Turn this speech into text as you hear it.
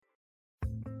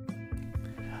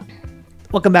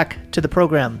Welcome back to the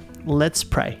program. Let's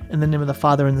pray. In the name of the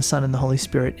Father, and the Son, and the Holy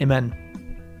Spirit. Amen.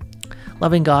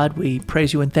 Loving God, we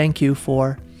praise you and thank you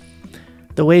for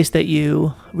the ways that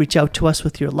you reach out to us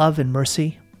with your love and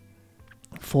mercy,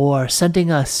 for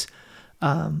sending us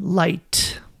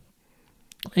light,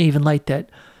 even light that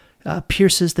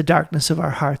pierces the darkness of our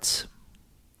hearts.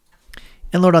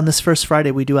 And Lord, on this first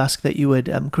Friday, we do ask that you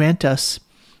would grant us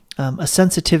a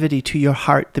sensitivity to your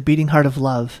heart, the beating heart of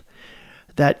love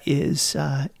that is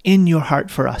in your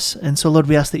heart for us. And so, Lord,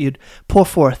 we ask that you'd pour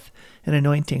forth an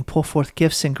anointing, pour forth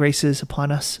gifts and graces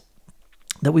upon us,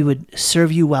 that we would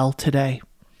serve you well today.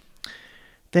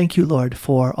 Thank you, Lord,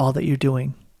 for all that you're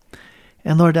doing.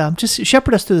 And Lord, just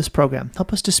shepherd us through this program.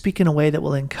 Help us to speak in a way that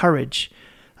will encourage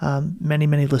many,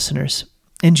 many listeners.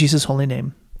 In Jesus' holy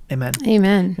name, amen.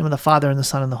 Amen. In the name of the Father, and the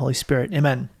Son, and the Holy Spirit.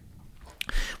 Amen.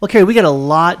 Well, Carrie, we got a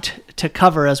lot to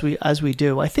cover as we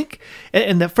do. I think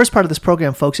in the first part of this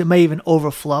program, folks, it may even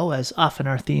overflow, as often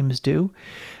our themes do.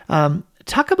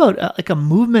 Talk about like a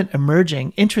movement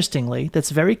emerging, interestingly, that's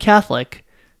very Catholic,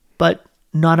 but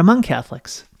not among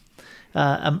Catholics.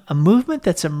 A movement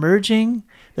that's emerging,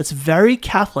 that's very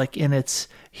Catholic in its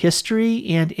history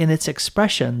and in its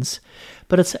expressions,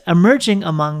 but it's emerging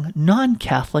among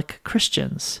non-Catholic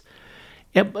Christians,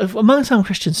 among some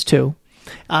Christians too.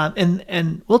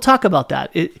 And we'll talk about that.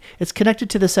 It's connected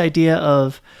to this idea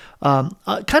of kind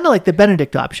of like the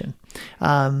Benedict option.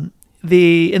 In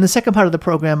the second part of the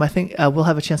program, I think we'll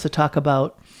have a chance to talk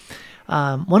about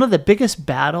one of the biggest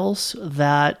battles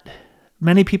that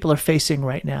many people are facing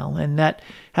right now, and that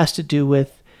has to do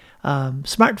with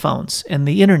smartphones and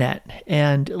the internet,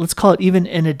 and let's call it even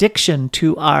an addiction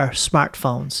to our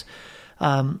smartphones.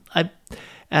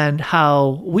 And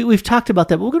how we've talked about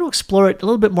that, but we're going to explore it a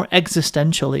little bit more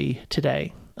existentially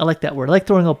today. I like that word. I like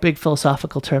throwing out big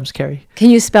philosophical terms, Carrie. Can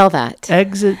you spell that?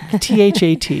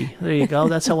 T-H-A-T. There you go.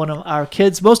 That's how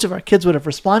most of our kids would have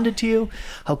responded to you,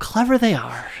 how clever they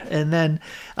are. And then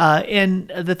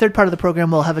in the third part of the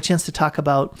program, we'll have a chance to talk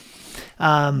about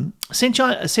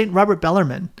St. Robert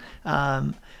Bellarmine.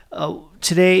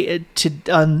 Today,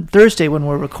 on Thursday, when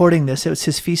we're recording this, it was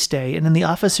his feast day, and in the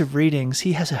Office of Readings,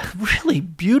 he has a really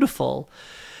beautiful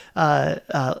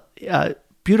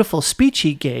speech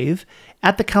he gave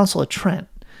at the Council of Trent,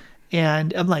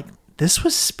 and I'm like, this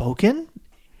was spoken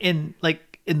in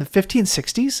the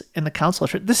 1560s in the Council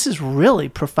of Trent. This is really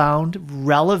profound,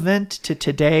 relevant to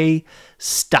today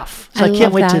stuff. So I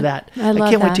can't wait to that. I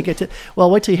can't wait to get to.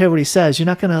 Well, wait till you hear what he says. You're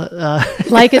not gonna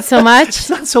like it so much. It's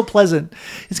not so pleasant.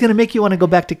 It's gonna make you want to go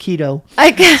back to keto.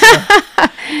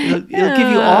 It'll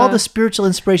give you all the spiritual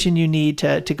inspiration you need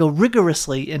to go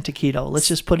rigorously into keto. Let's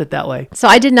just put it that way. So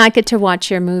I did not get to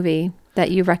watch your movie that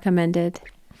you recommended.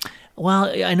 Well,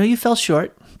 I know you fell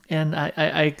short. And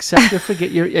I accept or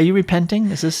forget. Are you repenting?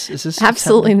 Is this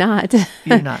absolutely not?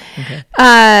 You're not. Okay.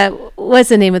 What's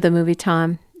the name of the movie,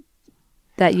 Tom?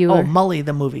 That you were Mully,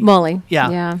 the movie. Mully.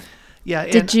 Yeah.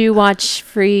 Did you watch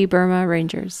Free Burma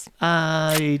Rangers?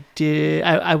 I did.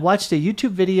 I watched a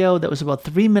YouTube video that was about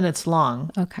 3 minutes long.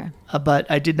 Okay.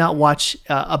 But I did not watch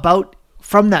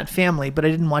from that family. But I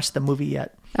didn't watch the movie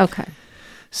yet. Okay.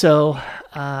 So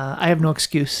I have no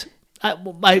excuse.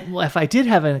 If I did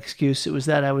have an excuse, it was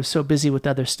that I was so busy with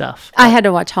other stuff. I had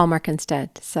to watch Hallmark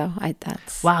instead, so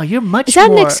that's... Wow, you're much more... Is that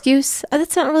an excuse?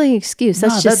 That's not really an excuse.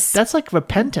 That's like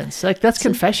repentance. That's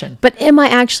confession. But am I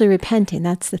actually repenting?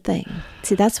 That's the thing.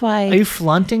 See, that's why... Are you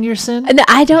flaunting your sin?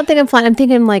 I don't think I'm flaunting. I'm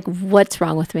thinking, like, what's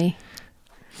wrong with me?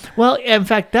 Well, in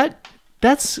fact,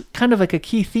 that's kind of like a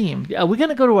key theme. Are we going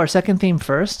to go to our second theme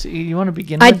first? You want to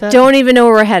begin with that? I don't even know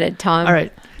where we're headed, Tom. All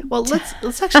right. Well,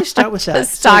 let's actually start with that.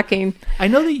 Just talking. So, I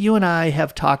know that you and I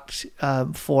have talked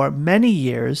for many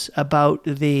years about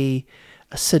the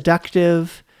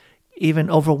seductive, even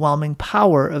overwhelming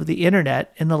power of the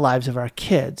internet in the lives of our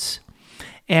kids.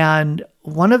 And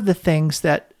one of the things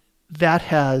that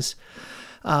has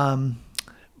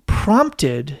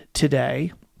prompted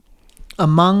today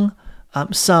among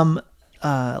some,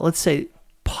 let's say,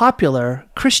 popular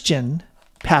Christian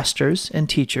pastors and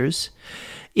teachers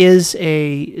is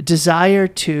a desire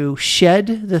to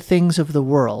shed the things of the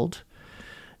world.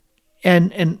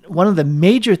 And one of the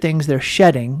major things they're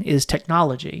shedding is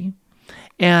technology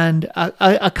and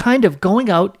a kind of going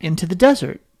out into the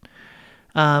desert.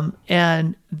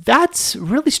 And that's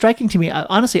really striking to me.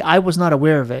 Honestly, I was not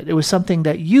aware of it. It was something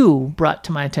that you brought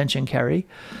to my attention, Carrie.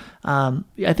 I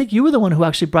think you were the one who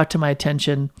actually brought to my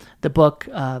attention the book,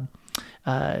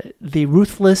 The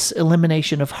Ruthless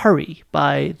Elimination of Hurry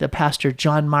by the pastor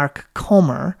John Mark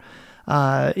Comer.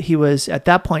 He was at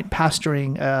that point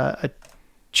pastoring a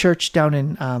church down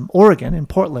in Oregon, in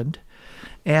Portland.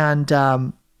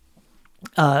 And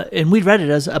and we read it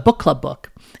as a book club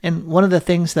book. And one of the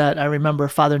things that I remember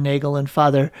Father Nagel and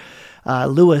Father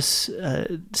Lewis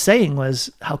saying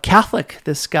was how Catholic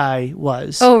this guy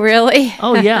was. Oh, really?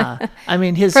 Oh, yeah. I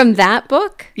mean, From that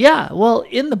book? Yeah. Well,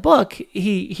 in the book,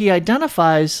 he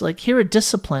identifies, like, here are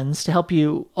disciplines to help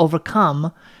you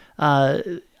overcome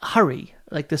hurry,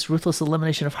 like this ruthless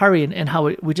elimination of hurry, and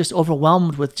how we're just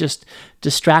overwhelmed with just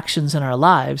distractions in our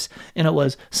lives. And it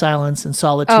was silence and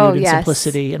solitude and yes.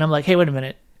 simplicity. And I'm like, hey, wait a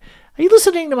minute. Are you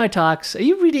listening to my talks? Are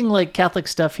you reading like Catholic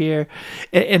stuff here?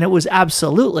 And it was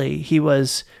absolutely, he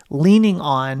was leaning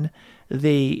on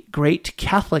the great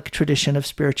Catholic tradition of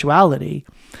spirituality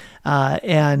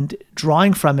and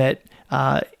drawing from it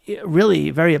really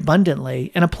very abundantly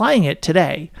and applying it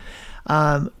today.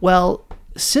 Well,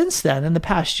 since then, in the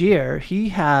past year, he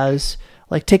has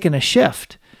like taken a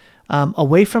shift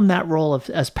away from that role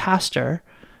as pastor,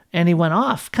 and he went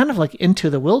off kind of like into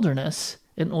the wilderness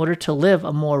in order to live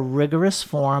a more rigorous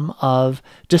form of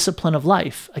discipline of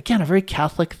life. Again, a very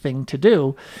Catholic thing to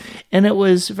do. And it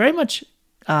was very much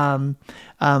sort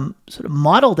of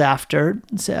modeled after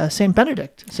St.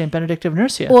 Benedict of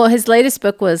Nursia. Well, his latest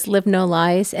book was Live No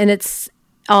Lies, and it's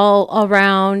all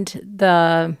around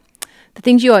the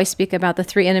things you always speak about, the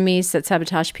three enemies that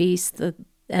sabotage peace, the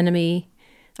enemy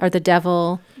or the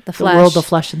devil, the flesh. The world, the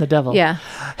flesh, and the devil. Yeah.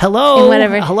 Hello. And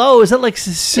whatever. Hello. Is that like...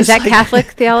 Is that like,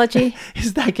 Catholic theology?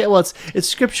 Is that... Well, it's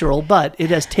scriptural, but it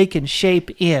has taken shape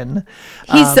in...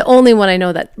 He's the only one I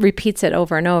know that repeats it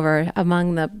over and over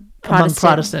among the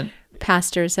Protestant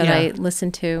pastors that I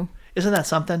listen to. Isn't that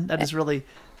something? That is really...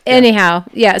 Anyhow,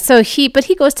 yeah. So he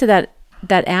goes to that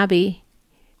abbey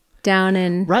down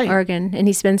in Oregon, and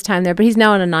he spends time there, but he's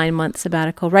now on a 9-month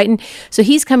sabbatical, right? And so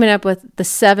he's coming up with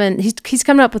he's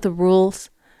coming up with the rules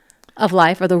of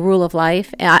life, or the rule of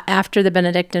life, after the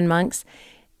Benedictine monks,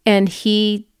 and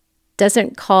he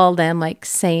doesn't call them like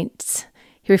saints.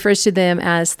 He refers to them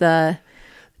as the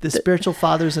spiritual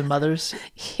fathers and mothers.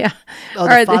 Yeah. Oh,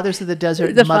 the fathers of the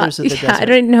desert, the mothers of the desert. I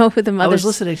don't know who the mothers... I was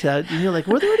listening to that, and you're like,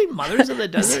 were there any mothers of the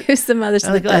desert? Who's the mothers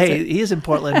of the desert? Hey, he is in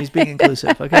Portland. He's being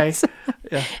inclusive, okay?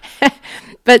 Yeah.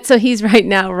 But so he's right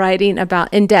now writing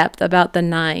in depth about the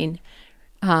 9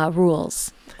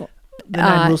 rules. The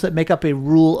 9 rules that make up a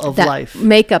rule of life.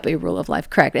 Make up a rule of life,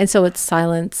 correct. And so it's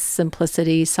silence,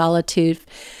 simplicity, solitude,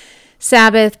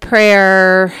 Sabbath,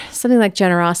 prayer, something like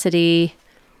generosity.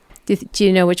 Do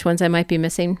you know which ones I might be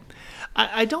missing?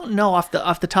 I don't know off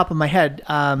the top of my head.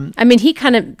 I mean, do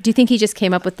you think he just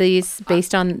came up with these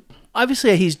based on...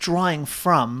 Obviously, he's drawing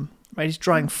from, right? He's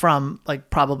drawing from, like,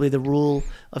 probably the rule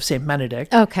of St.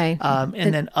 Benedict. Okay.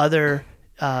 And then other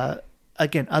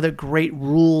great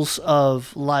rules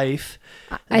of life.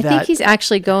 I think he's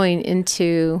actually going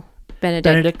into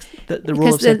Benedict. The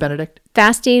rule of St. Benedict.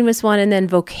 Fasting was one, and then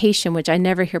vocation, which I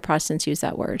never hear Protestants use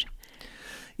that word.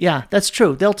 Yeah, that's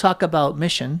true. They'll talk about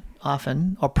mission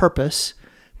often, or purpose,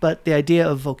 but the idea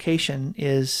of vocation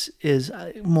is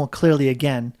more clearly,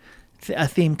 again, a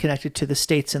theme connected to the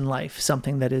states in life,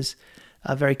 something that is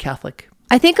very Catholic.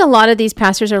 I think a lot of these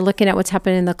pastors are looking at what's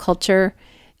happening in the culture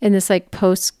in this like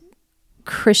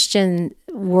post-Christian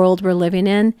world we're living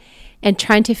in, and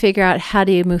trying to figure out, how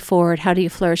do you move forward? How do you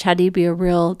flourish? How do you be a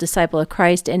real disciple of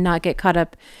Christ and not get caught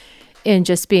up in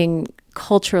just being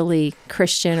culturally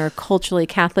Christian or culturally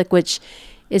Catholic, which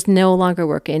is no longer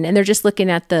working. And they're just looking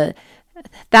at the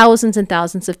thousands and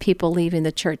thousands of people leaving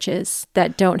the churches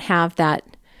that don't have that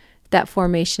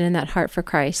formation and that heart for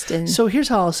Christ. And so here's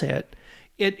how I'll say it.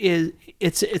 It is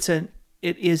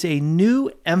a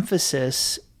new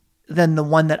emphasis than the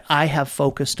one that I have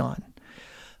focused on.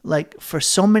 Like, for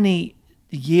so many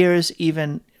years,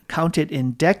 even counted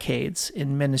in decades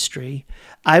in ministry,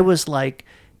 I was like,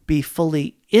 be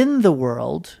fully in the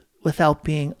world without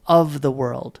being of the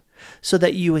world, so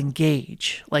that you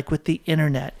engage, like, with the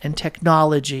internet and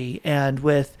technology and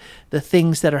with the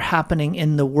things that are happening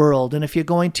in the world. And if you're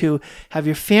going to have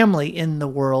your family in the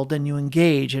world, then you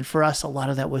engage. And for us, a lot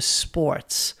of that was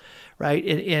sports, right?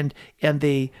 And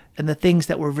the things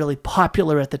that were really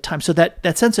popular at the time. So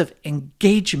that sense of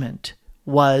engagement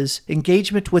was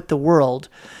engagement with the world,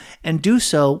 and do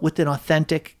so with an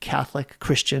authentic Catholic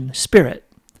Christian spirit.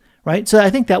 Right? So I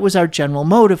think that was our general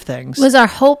mode of things. Was our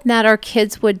hope that our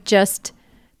kids would just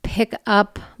pick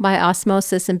up by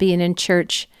osmosis and being in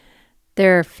church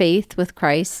their faith with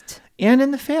Christ? And in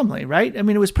the family, right? I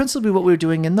mean, it was principally what we were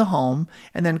doing in the home,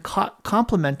 and then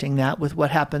complementing that with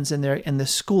what happens in the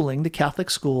schooling, the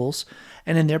Catholic schools,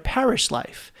 and in their parish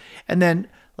life. And then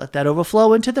let that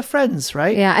overflow into the friends,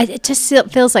 right? Yeah, it just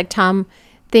feels like, Tom,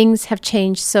 things have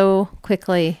changed so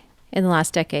quickly in the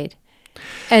last decade.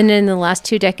 And in the last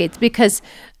 2 decades, because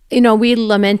we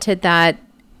lamented that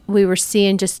we were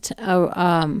seeing just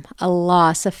a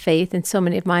loss of faith in so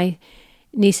many of my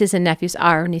nieces and nephews,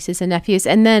 our nieces and nephews.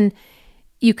 And then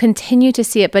you continue to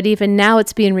see it, but even now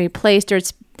it's being replaced, or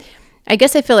I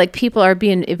guess I feel like people are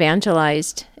being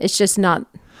evangelized. It's just not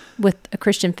with a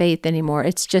Christian faith anymore.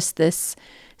 It's just this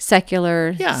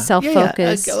secular,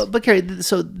 self-focused. But Carrie,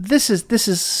 so this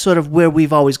is sort of where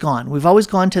we've always gone. We've always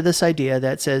gone to this idea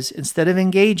that says, instead of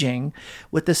engaging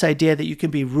with this idea that you can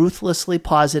be ruthlessly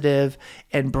positive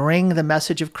and bring the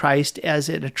message of Christ as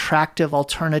an attractive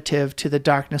alternative to the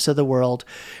darkness of the world,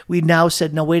 we now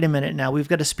said, no, wait a minute now. We've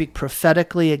got to speak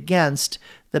prophetically against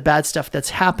the bad stuff that's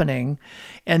happening,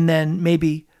 and then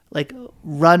maybe like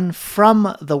run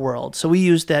from the world. So we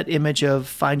use that image of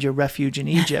find your refuge in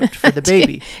Egypt for the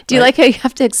baby. Do you like how you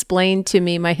have to explain to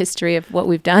me my history of what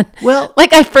we've done? Well,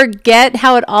 like I forget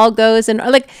how it all goes, and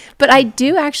but I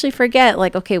do actually forget.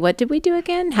 Like, okay, what did we do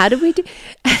again? How did we do?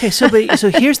 Okay, so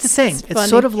here's the thing. It's It's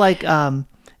sort of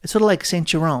like Saint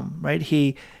Jerome, right?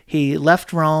 He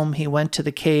left Rome. He went to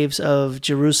the caves of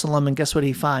Jerusalem, and guess what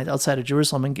he finds outside of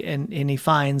Jerusalem? And he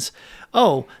finds,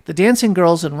 the dancing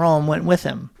girls in Rome went with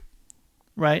him.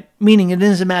 Right? Meaning in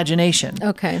his imagination.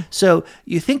 Okay. So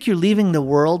you think you're leaving the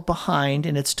world behind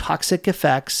and its toxic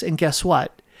effects, and guess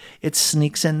what? It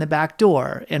sneaks in the back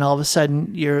door, and all of a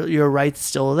sudden your right's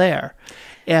still there.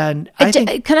 And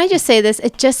can I just say this?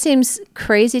 It just seems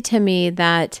crazy to me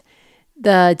that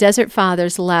the Desert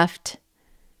Fathers left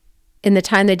in the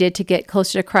time they did to get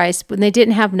closer to Christ when they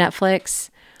didn't have Netflix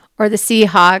or the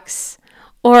Seahawks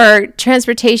or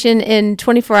transportation in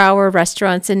 24-hour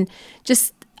restaurants, and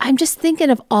I'm just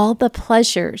thinking of all the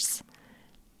pleasures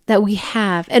that we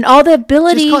have and all the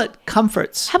ability. Just call it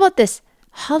comforts. How about this?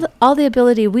 All the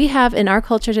ability we have in our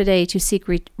culture today to seek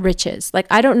riches. Like,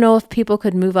 I don't know if people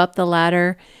could move up the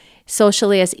ladder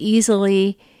socially as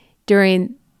easily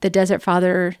during the Desert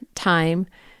Father time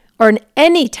or in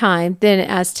any time than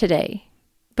as today.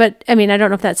 But I mean, I don't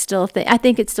know if that's still a thing. I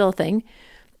think it's still a thing.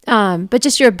 But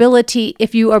just your ability,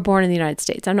 if you are born in the United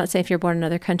States, I'm not saying if you're born in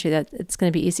another country that it's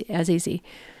going to be easy,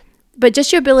 but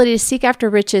just your ability to seek after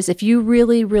riches. If you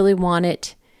really, really want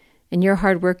it and you're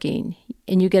hardworking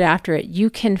and you get after it, you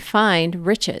can find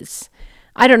riches.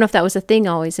 I don't know if that was a thing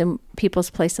always in people's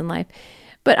place in life,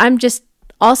 but I'm just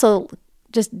also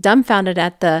just dumbfounded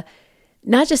at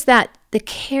not just that, the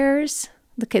cares.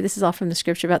 Okay, this is all from the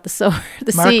scripture about the sower,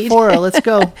 the Mark seed. 4, let's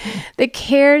go. The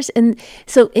cares and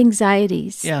so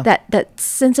anxieties, that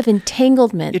sense of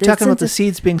entanglement. You're talking about the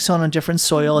seeds being sown on different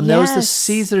soil, and Yes. the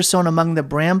seeds that are sown among the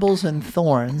brambles and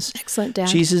thorns. Excellent, Dad.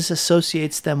 Jesus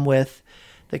associates them with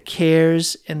the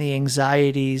cares and the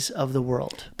anxieties of the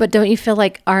world. But don't you feel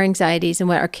like our anxieties and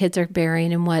what our kids are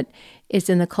bearing and what is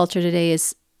in the culture today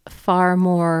is far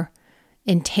more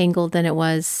entangled than it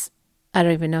was, I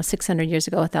don't even know, 600 years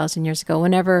ago, 1,000 years ago,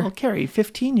 whenever. Well, Carrie,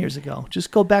 15 years ago. Just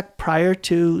go back prior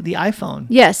to the iPhone.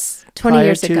 Yes, 20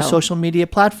 years ago. Prior to social media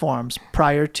platforms,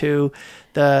 prior to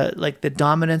the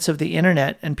dominance of the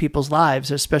internet in people's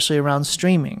lives, especially around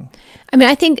streaming. I mean,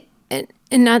 I think,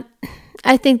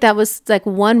 I think that was like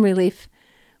one relief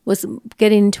was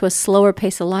getting into a slower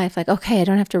pace of life. Like, okay, I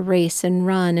don't have to race and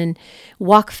run and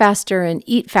walk faster and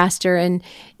eat faster and,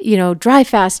 drive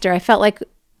faster. I felt like,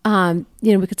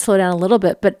 we could slow down a little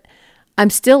bit, but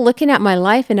I'm still looking at my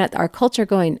life and at our culture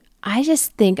going, I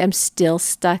just think I'm still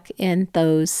stuck in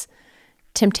those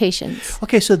temptations.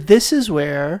 Okay, so this is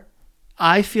where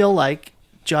I feel like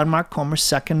John Mark Comer's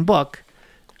second book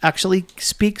actually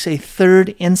speaks a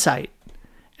third insight,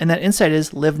 and that insight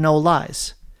is live no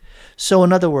lies. So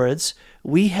in other words,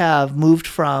 we have moved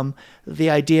from the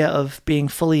idea of being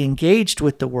fully engaged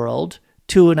with the world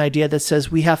to an idea that says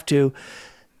we have to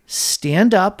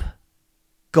stand up,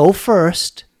 go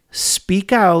first,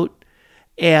 speak out,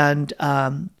 and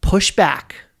push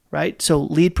back, right? So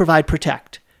lead, provide,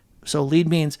 protect. So lead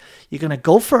means you're going to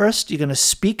go first, you're going to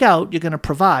speak out, you're going to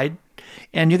provide,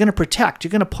 and you're going to protect,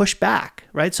 you're going to push back,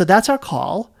 right? So that's our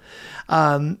call.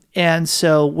 And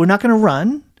so we're not going to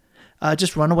run,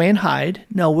 just run away and hide.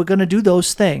 No, we're going to do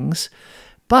those things.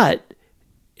 But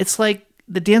it's like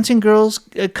the dancing girls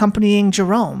accompanying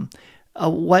Jerome.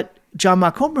 What John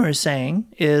Mark Comer is saying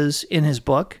is, in his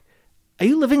book, are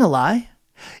you living a lie?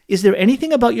 Is there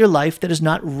anything about your life that is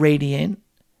not radiant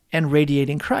and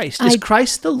radiating Christ? Is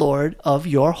Christ the Lord of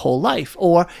your whole life?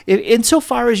 Or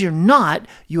insofar as you're not,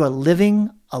 you are living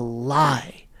a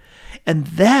lie. And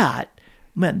that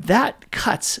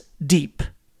cuts deep,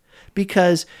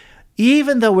 because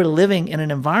even though we're living in an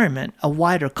environment, a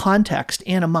wider context,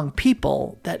 and among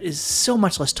people that is so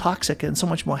much less toxic and so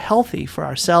much more healthy for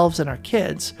ourselves and our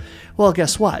kids, well,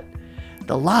 guess what?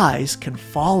 the lies can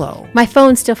follow. My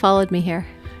phone still followed me here.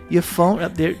 Your phone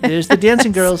up there's the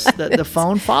dancing girls. The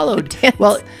phone followed.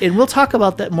 Well, and we'll talk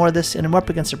about that more of this, and we're up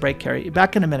against a break, Carrie.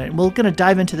 Back in a minute. We're going to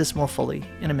dive into this more fully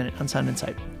in a minute on Sound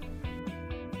Insight.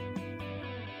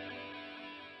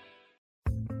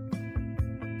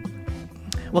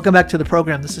 Welcome back to the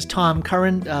program. This is Tom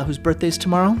Curran, whose birthday's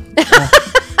tomorrow.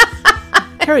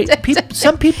 Carrie,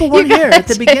 some people weren't here at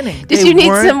the beginning. Did you need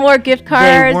some more gift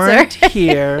cards? They weren't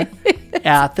here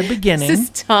at the beginning. This is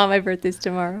Tom. My birthday's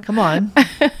tomorrow. Come on.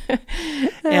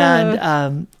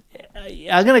 And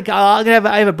I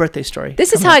have a birthday story.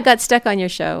 This is how I got stuck on your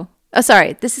show. Oh,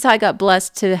 sorry. This is how I got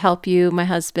blessed to help you, my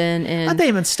husband, and I'm not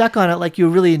even stuck on it. Like you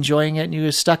were really enjoying it, and you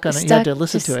were stuck on it. You had to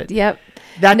listen to it. Yep.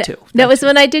 That too. That was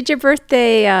when I did your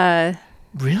birthday.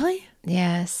 Really?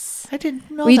 Yes. I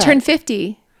didn't know We that. turned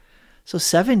 50. So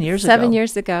 7 years ago. 7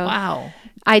 years ago. Wow.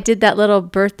 I did that little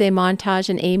birthday montage,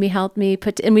 and Amy helped me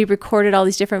and we recorded all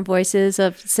these different voices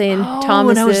of saying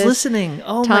Thomas. And I was listening.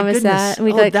 Oh, my Thomas goodness. that. And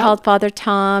we called Father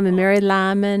Tom and Mary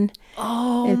Lamon.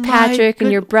 Oh, and Patrick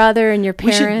and your brother and your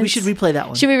parents. We should replay that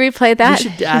one. Should we replay that? We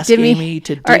should ask Amy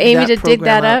to dig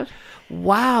that up.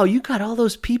 Wow, you got all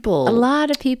those people. A lot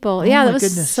of people. Oh, yeah, that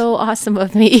was so awesome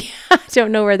of me. I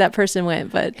don't know where that person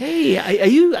went, but hey,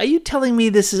 are you telling me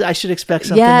this is? I should expect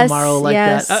something tomorrow like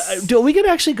that? Are we gonna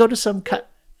actually go to some cut?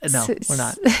 No, we're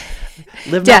not.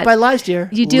 Live Dad, not by lies, dear.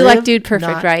 You do like Dude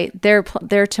Perfect, right?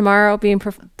 They're tomorrow being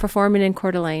performing in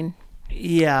Coeur d'Alene.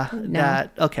 Yeah,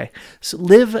 that okay. So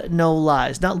Live No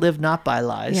Lies, not Live Not by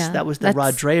Lies. Yeah, that was the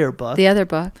Rod Dreher book. The other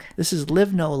book. This is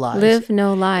Live No Lies. Live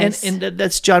No Lies. And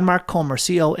that's John Mark Comer,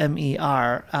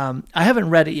 Comer. I haven't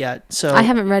read it yet, so I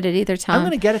haven't read it either, Tom. I'm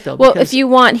going to get it though. Well, if you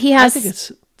want, he has. I think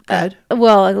it's good. A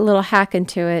little hack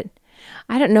into it.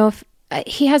 I don't know if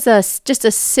he has just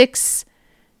a 6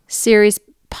 series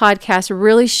podcast,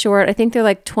 really short. I think they're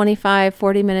like 25,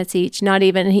 40 minutes each. Not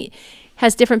even. He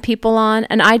has different people on,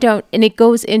 and it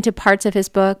goes into parts of his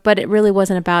book, but it really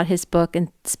wasn't about his book,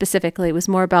 and specifically it was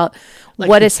more about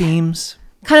what is themes,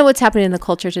 kind of what's happening in the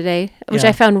culture today, which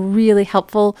I found really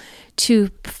helpful to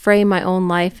frame my own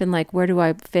life and like, where do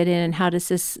I fit in, and how does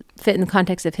this fit in the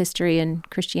context of history and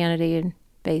Christianity and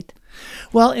faith?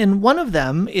 Well, and one of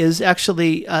them is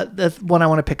actually the one I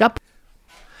want to pick up.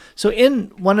 So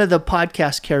in one of the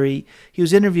podcasts, Carrie, he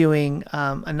was interviewing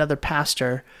another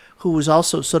pastor who was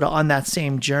also sort of on that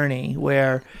same journey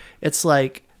where it's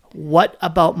like, what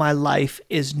about my life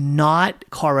is not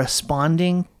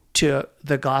corresponding to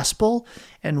the gospel?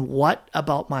 And what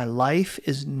about my life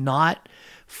is not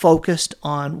focused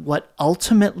on what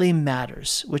ultimately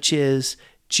matters, which is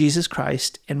Jesus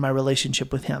Christ and my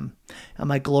relationship with him?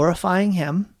 Am I glorifying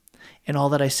him in all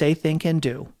that I say, think, and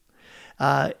do,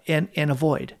 and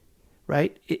avoid,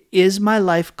 right? Is my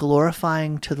life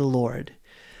glorifying to the Lord?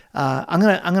 I'm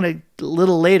gonna a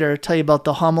little later tell you about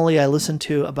the homily I listened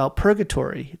to about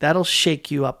purgatory. That'll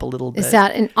shake you up a little bit. Is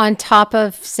that on top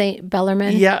of St.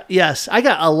 Bellarmine? Yeah, yes. I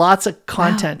got lots of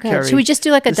content, Carrie. Should we just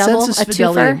do like a double, a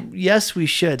twofer? Yes, we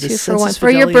should. 2 for 1 for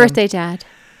your birthday, Dad.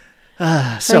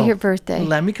 For your birthday.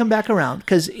 Let me come back around,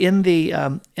 because in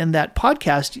that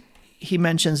podcast he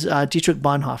mentions Dietrich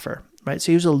Bonhoeffer, right?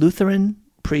 So he was a Lutheran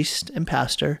priest and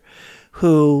pastor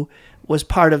who was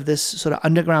part of this sort of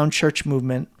underground church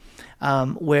movement.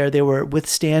 Where they were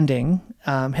withstanding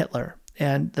Hitler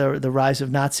and the rise of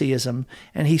Nazism,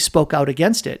 and he spoke out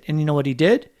against it. And you know what he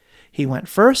did? He went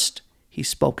first, he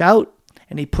spoke out,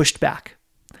 and he pushed back.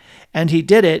 And he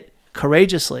did it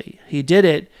courageously. He did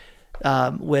it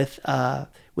with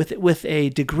a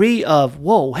degree of,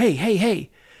 whoa, hey,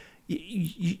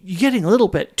 you're getting a little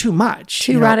bit too much.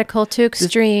 Too radical, too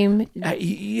extreme. I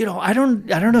don't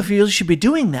know if you really should be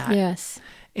doing that. Yes.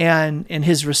 And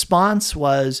his response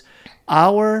was,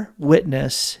 our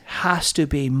witness has to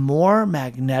be more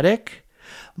magnetic,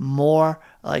 more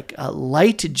like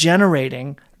light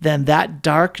generating than that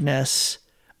darkness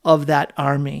of that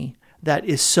army that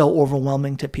is so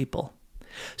overwhelming to people.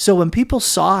 So when people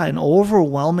saw an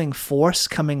overwhelming force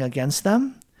coming against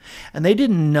them, and they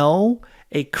didn't know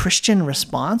a Christian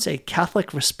response, a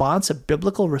Catholic response, a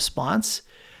biblical response,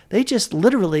 they just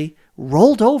literally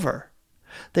rolled over.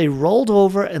 They rolled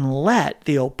over and let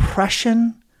the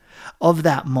oppression of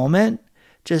that moment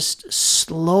just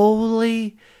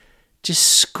slowly just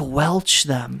squelch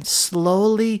them,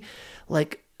 slowly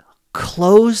like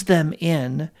close them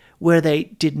in where they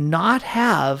did not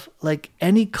have like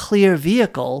any clear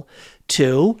vehicle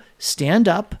to stand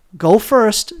up, go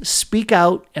first, speak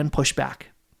out, and push back.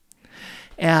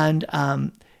 And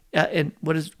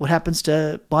what happens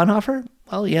to Bonhoeffer?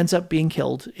 Well, he ends up being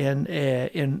killed in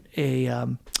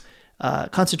a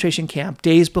concentration camp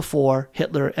days before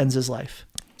Hitler ends his life.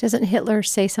 Doesn't Hitler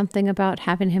say something about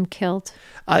having him killed?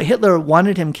 Hitler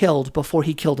wanted him killed before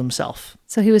he killed himself.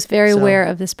 So he was very aware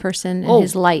of this person and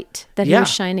his light that he was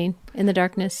shining in the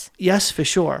darkness. Yes, for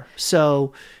sure.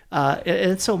 So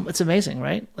it's amazing,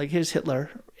 right? Like, here's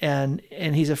Hitler, and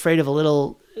he's afraid of a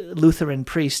little Lutheran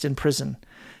priest in prison,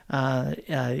 and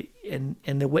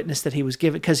the witness that he was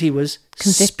given, because he was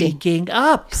speaking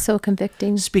up. So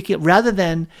convicting. Speaking rather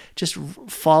than just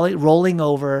rolling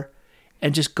over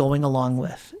and just going along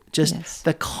with. Just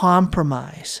the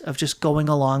compromise of just going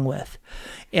along with.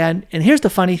 And here's the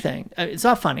funny thing. It's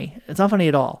not funny. It's not funny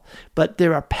at all. But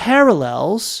there are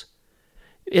parallels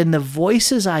in the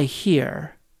voices I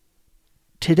hear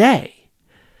today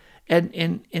and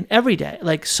in every day,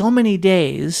 like so many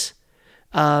days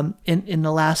in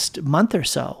the last month or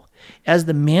so, as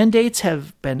the mandates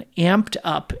have been amped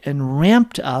up and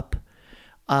ramped up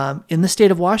in the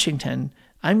state of Washington.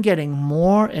 I'm getting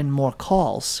more and more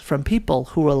calls from people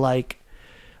who are like,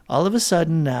 all of a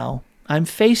sudden now, I'm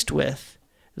faced with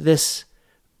this,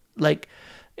 like,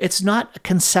 it's not a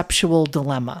conceptual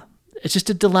dilemma. It's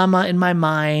just a dilemma in my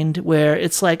mind where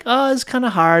it's like, oh, it's kind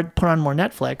of hard, put on more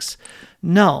Netflix.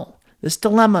 No, this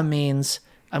dilemma means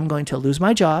I'm going to lose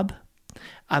my job.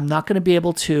 I'm not going to be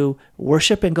able to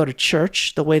worship and go to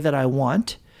church the way that I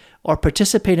want, or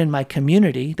participate in my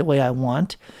community the way I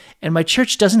want, and my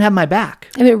church doesn't have my back.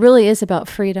 I mean, it really is about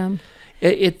freedom.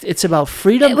 It's about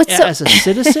freedom as a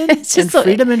citizen and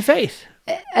freedom in faith.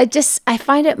 I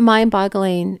find it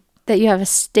mind-boggling that you have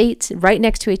states right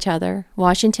next to each other,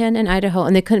 Washington and Idaho,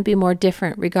 and they couldn't be more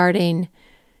different regarding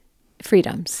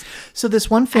freedoms. So this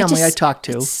one family I talked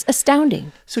to, it's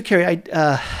astounding. So Carrie,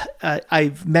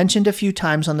 I've mentioned a few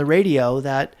times on the radio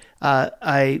that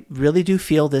I really do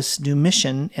feel this new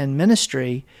mission and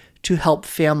ministry to help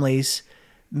families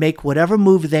make whatever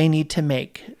move they need to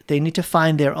make. They need to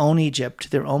find their own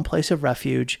Egypt, their own place of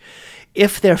refuge,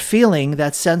 if they're feeling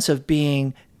that sense of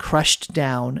being crushed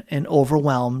down and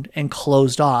overwhelmed and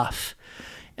closed off.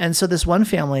 And so this one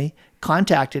family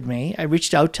contacted me. I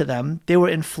reached out to them. They were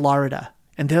in Florida,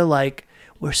 and they're like,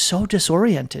 we're so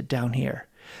disoriented down here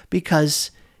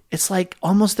because it's like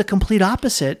almost the complete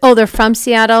opposite. Oh, they're from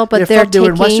Seattle, but they were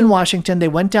in Western Washington. They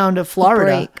went down to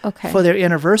Florida for their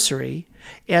anniversary,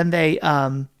 and they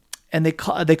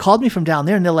called me from down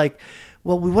there, and they're like,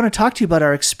 well, we want to talk to you about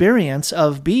our experience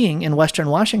of being in Western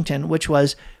Washington, which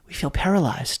was we feel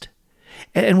paralyzed.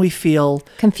 And we feel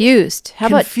confused. How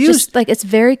about just like, it's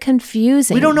very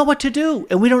confusing. We don't know what to do,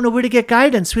 and we don't know where to get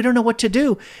guidance. We don't know what to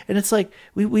do. And it's like,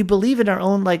 we believe in our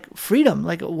own like freedom.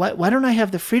 Like, why don't I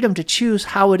have the freedom to choose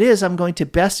how it is I'm going to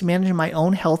best manage my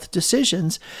own health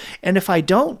decisions? And if I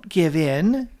don't give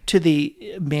in to the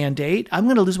mandate, I'm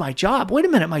going to lose my job. Wait a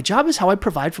minute. My job is how I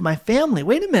provide for my family.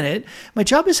 Wait a minute. My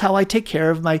job is how I take care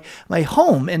of my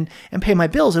home and pay my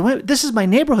bills. And this is my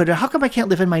neighborhood. How come I can't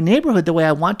live in my neighborhood the way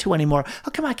I want to anymore?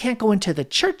 How come I can't go into the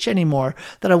church anymore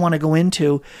that I want to go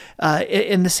into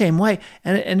in the same way?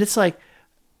 And it's like,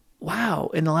 wow,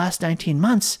 in the last 19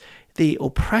 months, the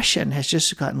oppression has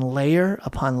just gotten layer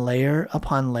upon layer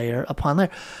upon layer upon layer.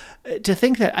 To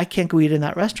think that I can't go eat in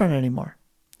that restaurant anymore.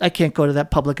 I can't go to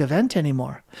that public event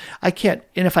anymore. I can't.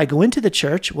 And if I go into the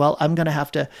church, well, I'm going to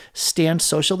have to stand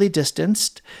socially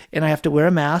distanced, and I have to wear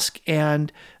a mask.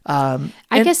 And I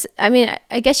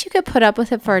guess you could put up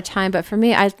with it for a time, but for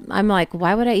me, I'm like,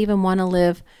 why would I even want to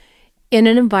live in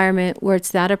an environment where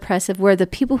it's that oppressive, where the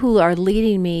people who are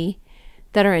leading me,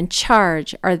 that are in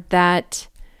charge, are that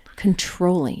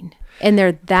controlling, and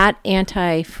they're that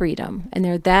anti-freedom, and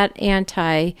they're that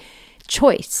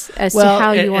anti-choice as to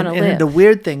how you want to live. And the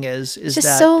weird thing is just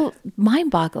that so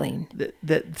mind-boggling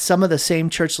that some of the same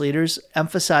church leaders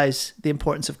emphasize the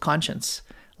importance of conscience.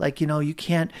 Like, you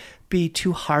can't be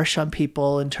too harsh on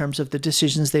people in terms of the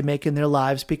decisions they make in their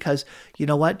lives, because you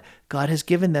know what? God has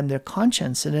given them their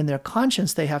conscience, and in their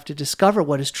conscience, they have to discover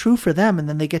what is true for them, and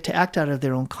then they get to act out of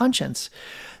their own conscience.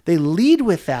 They lead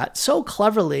with that so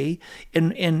cleverly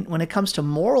in when it comes to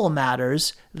moral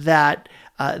matters that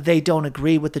they don't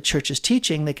agree with the church's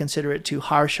teaching. They consider it too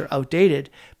harsh or outdated.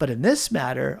 But in this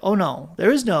matter, oh no,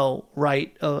 there is no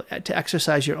right to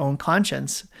exercise your own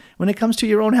conscience when it comes to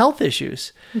your own health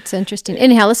issues. It's interesting.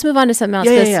 Anyhow, let's move on to something else.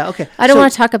 Yeah, okay. I don't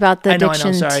want to talk about the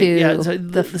addiction to... Yeah,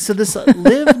 so this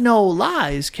live no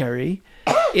lies, Carrie,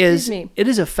 it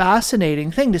is a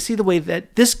fascinating thing to see the way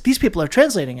that these people are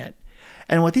translating it.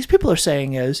 And what these people are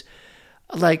saying is,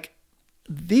 like,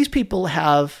 these people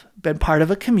have been part of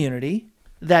a community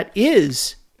that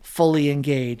is fully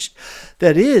engaged,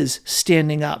 that is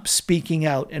standing up, speaking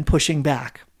out, and pushing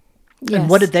back. Yes. And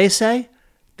what did they say?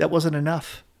 That wasn't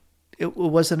enough. it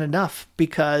wasn't enough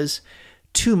because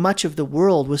too much of the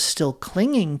world was still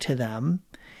clinging to them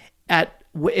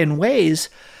in ways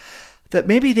that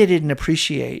maybe they didn't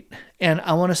appreciate. And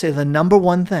I want to say the number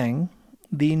one thing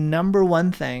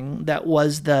that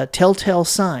was the telltale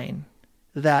sign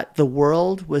that the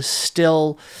world was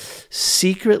still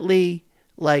secretly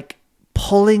like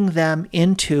pulling them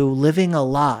into living a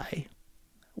lie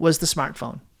was the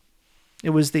smartphone. It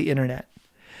was the internet.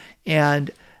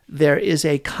 And there is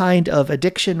a kind of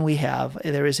addiction we have.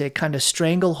 There is a kind of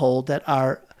stranglehold that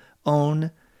our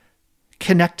own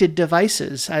connected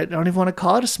devices, I don't even want to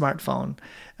call it a smartphone,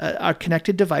 our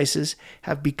connected devices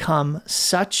have become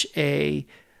such a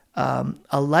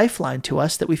lifeline to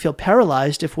us that we feel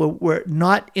paralyzed if we're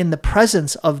not in the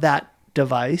presence of that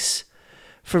device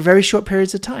for very short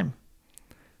periods of time.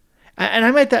 And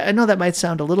I know that might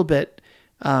sound a little bit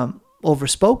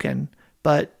overspoken,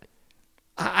 but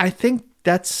I think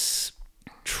that's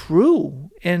true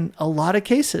in a lot of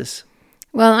cases.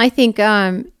 Well, I think,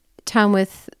 Tom,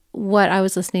 with what I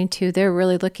was listening to, they're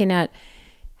really looking at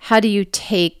how do you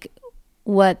take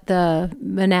what the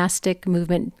monastic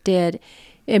movement did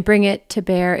and bring it to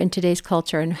bear in today's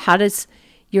culture, and how does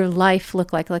your life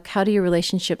look like? Like, how do your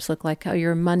relationships look like? How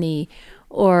your money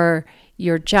or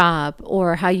your job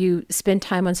or how you spend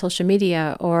time on social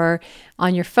media or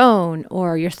on your phone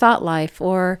or your thought life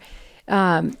or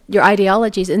your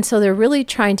ideologies. And so they're really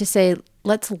trying to say,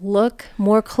 let's look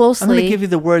more closely. I'm going to give you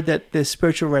the word that the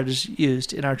spiritual writers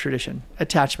used in our tradition,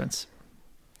 attachments.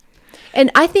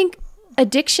 And I think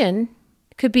addiction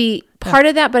could be part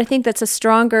of that, but I think that's a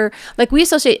stronger, like we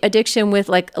associate addiction with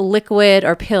like a liquid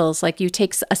or pills, like you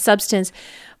take a substance,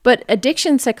 but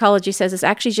addiction psychology says it's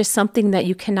actually just something that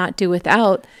you cannot do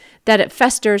without, that it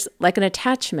festers like an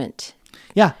attachment.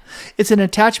 Yeah, it's an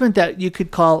attachment that you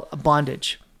could call a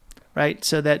bondage, right?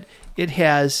 So that it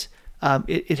has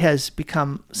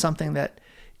become something that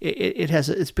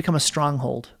it's become a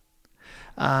stronghold.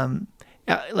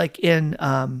 Like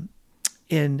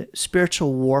in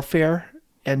spiritual warfare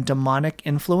and demonic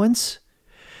influence,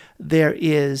 there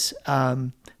is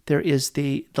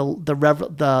the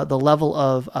level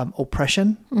of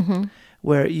oppression, mm-hmm.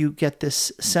 where you get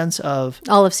this sense of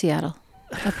all of Seattle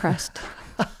oppressed.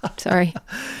 Sorry,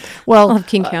 well, all of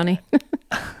King County.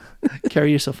 Carrie,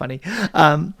 you're so funny.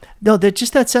 No, that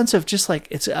just that sense of just like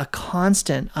it's a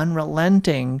constant,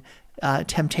 unrelenting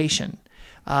temptation.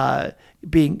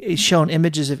 Being shown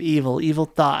images of evil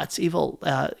thoughts, evil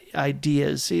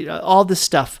ideas, all this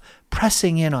stuff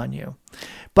pressing in on you.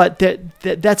 But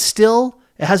that still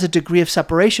has a degree of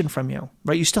separation from you,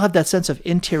 right? You still have that sense of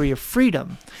interior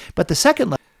freedom. But the second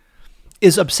level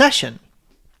is obsession.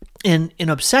 In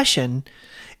obsession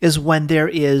is when there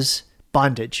is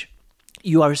bondage.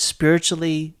 You are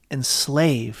spiritually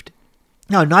enslaved.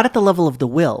 Now, not at the level of the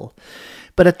will,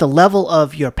 but at the level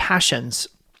of your passions.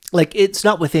 Like it's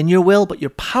not within your will, but you're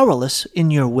powerless in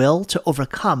your will to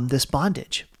overcome this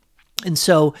bondage. And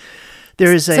so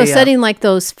there is So setting like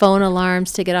those phone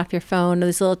alarms to get off your phone, or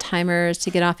these little timers to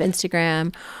get off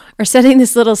Instagram, or setting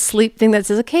this little sleep thing that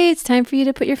says, okay, it's time for you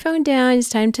to put your phone down. It's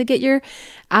time to get your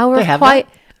hour of quiet.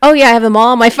 That? Oh yeah, I have them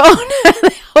all on my phone.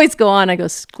 They always go on. I go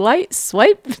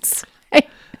swipe.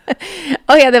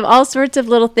 Oh yeah, they have all sorts of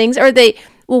little things. Or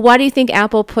why do you think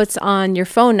Apple puts on your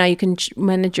phone now? You can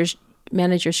manage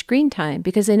your screen time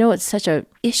because they know it's such a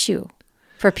issue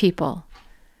for people.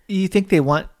 You think they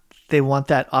want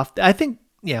that off? I think,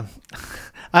 yeah.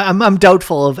 I'm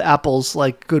doubtful of Apple's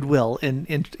like goodwill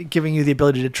in giving you the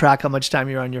ability to track how much time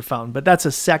you're on your phone, but that's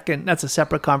a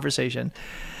separate conversation.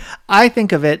 I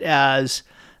think of it as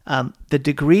the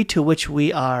degree to which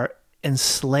we are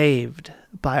enslaved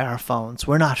by our phones.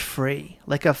 We're not free.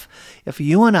 Like if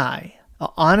you and I,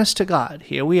 honest to God,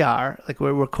 here we are, like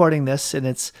we're recording this and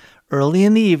it's early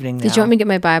in the evening now. Did you want me to get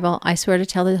my Bible? I swear to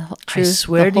tell the truth. I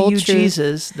swear to you, truth,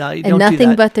 Jesus. No, you and don't nothing do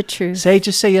that. But the truth.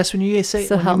 Just say yes when you say.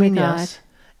 So when help you mean me God. Yes.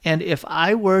 And if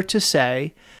I were to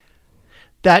say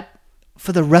that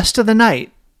for the rest of the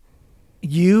night,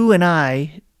 you and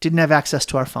I didn't have access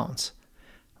to our phones,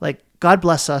 like God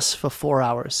bless us for 4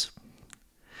 hours,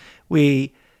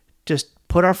 we just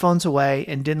put our phones away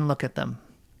and didn't look at them.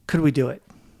 Could we do it?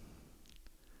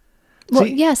 Well,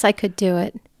 yes, I could do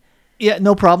it. Yeah,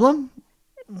 no problem?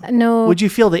 No. Would you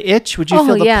feel the itch? Would you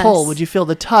feel the pull? Would you feel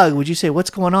the tug? Would you say, what's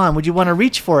going on? Would you want to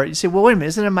reach for it? You say, well, wait a minute,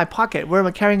 isn't it in my pocket? Where am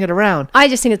I carrying it around? I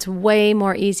just think it's way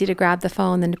more easy to grab the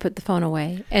phone than to put the phone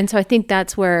away. And so I think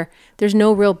that's where there's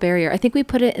no real barrier. I think we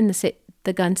put it in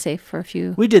the gun safe for a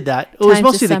few. We did that. It was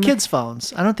mostly the kids'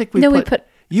 phones. I don't think we put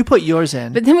you put yours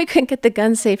in. But then we couldn't get the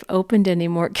gun safe opened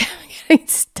anymore, getting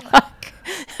stuck.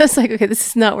 I was like, okay, this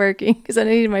is not working because I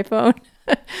needed my phone.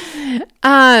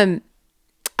 I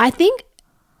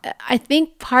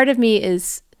think part of me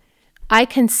is I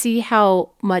can see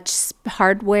how much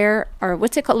hardware, or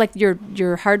what's it called, like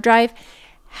your hard drive,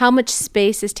 how much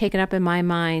space is taken up in my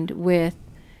mind with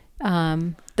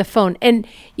the phone. And,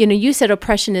 you said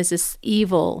oppression is this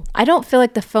evil. I don't feel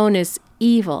like the phone is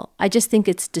evil. I just think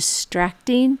it's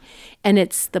distracting, and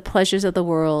it's the pleasures of the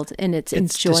world, and it's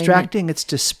enjoyment. It's distracting, it's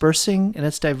dispersing, and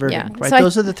it's diverting, Yeah. right? So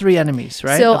Those are the three enemies,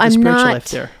 right? So of the spiritual life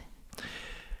there.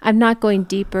 I'm not going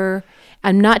deeper.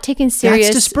 I'm not taking serious.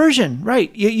 That's dispersion, right?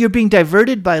 You're being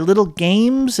diverted by little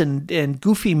games and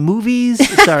goofy movies.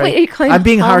 Sorry, Wait, are you calling I'm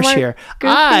being harsh Hallmark here.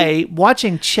 goofy?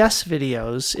 Watching chess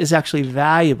videos is actually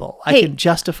valuable. I can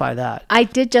justify that. I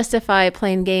did justify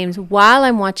playing games while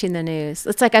I'm watching the news.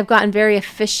 It's like I've gotten very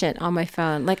efficient on my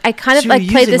phone. Like I kind of So like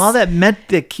you're play using this. all that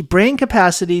the brain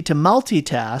capacity to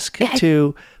multitask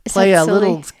to play that a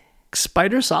little silly?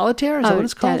 Spider Solitaire. Is that what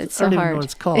it's called? Dad, it's I don't so even hard. know what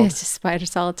it's called. It's just Spider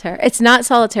Solitaire. It's not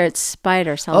Solitaire. It's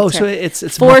Spider Solitaire. Oh, so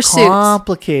it's Four more suits.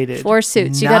 complicated. 4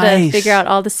 suits. You got to Nice. figure out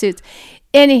all the suits.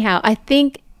 Anyhow, I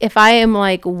think if I am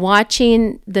like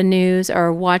watching the news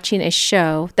or watching a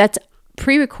show that's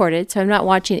pre-recorded, so I'm not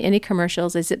watching any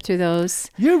commercials. I zip through those.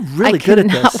 You're really I good at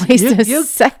cannot this. waste a You're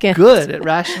second. good at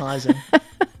rationalizing.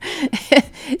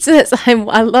 So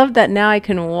I love that now I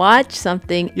can watch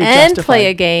something You're and justified. play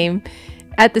a game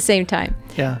at the same time.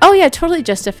 Yeah. Oh yeah, totally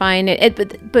justifying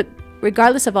it. But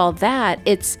regardless of all that,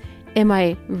 it's, am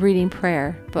I reading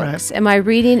prayer books? Right. Am I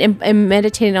reading and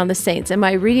meditating on the saints? Am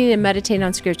I reading and meditating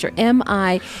on scripture? Am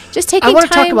I just taking I want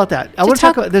time to talk about that. I to want to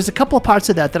talk talk- about. There's a couple of parts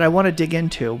of that I want to dig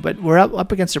into, but we're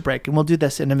up against a break, and we'll do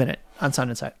this in a minute on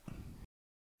Sound Insight.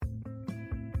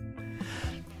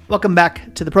 Welcome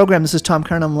back to the program. This is Tom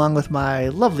Kernam, along with my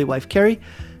lovely wife, Carrie.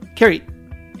 Carrie,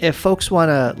 if folks want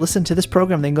to listen to this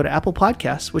program, they can go to Apple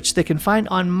Podcasts, which they can find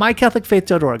on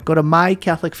mycatholicfaith.org. Go to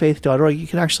mycatholicfaith.org. You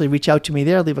can actually reach out to me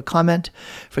there, leave a comment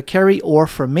for Carrie or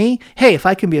for me. Hey, if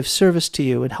I can be of service to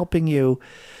you in helping you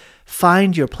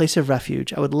find your place of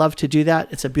refuge, I would love to do that.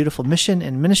 It's a beautiful mission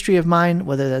and ministry of mine,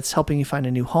 whether that's helping you find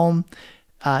a new home.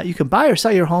 You can buy or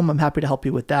sell your home. I'm happy to help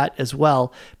you with that as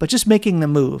well. But just making the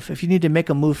move, if you need to make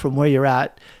a move from where you're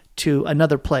at to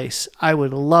another place, I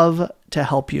would love to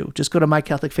help you. Just go to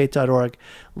mycatholicfaith.org.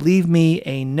 Leave me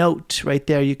a note right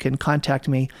there. You can contact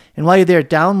me. And while you're there,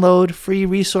 download free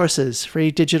resources, free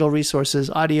digital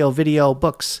resources, audio, video,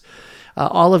 books,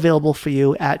 all available for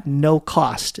you at no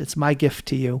cost. It's my gift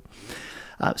to you.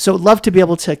 So I'd love to be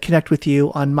able to connect with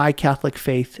you on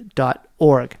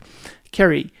mycatholicfaith.org.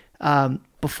 Carrie,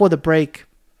 before the break,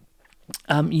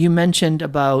 you mentioned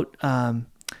about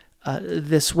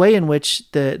this way in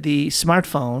which the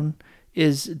smartphone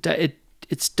is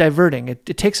it's diverting. It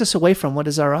takes us away from what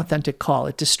is our authentic call.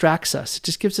 It distracts us. It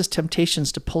just gives us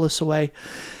temptations to pull us away,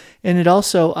 and it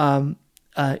also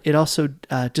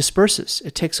disperses.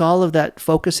 It takes all of that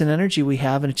focus and energy we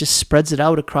have, and it just spreads it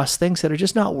out across things that are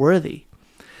just not worthy.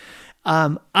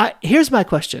 Here's my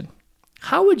question: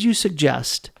 how would you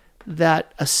suggest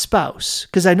that a spouse,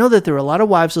 because I know that there are a lot of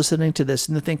wives listening to this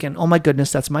and they're thinking, oh my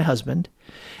goodness, that's my husband.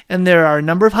 And there are a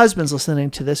number of husbands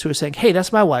listening to this who are saying, hey,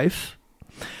 that's my wife.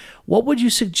 What would you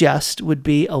suggest would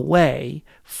be a way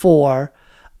for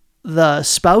the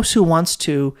spouse who wants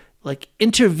to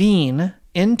intervene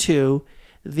into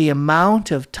the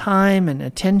amount of time and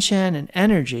attention and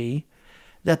energy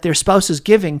that their spouse is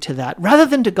giving to that, rather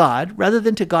than to God, rather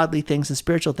than to godly things and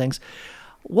spiritual things?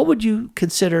 What would you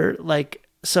consider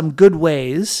some good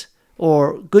ways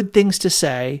or good things to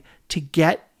say to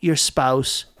get your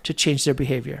spouse to change their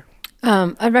behavior?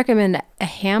 I'd recommend a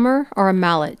hammer or a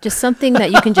mallet, just something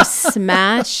that you can just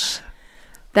smash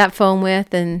that phone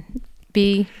with and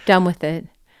be done with it.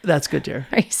 That's good, dear.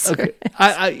 Are you serious?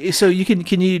 Okay. So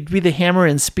can you be the hammer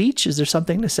in speech? Is there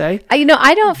something to say?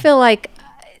 I don't feel like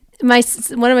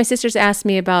one of my sisters asked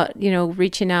me about,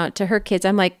 reaching out to her kids.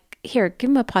 I'm like, here, give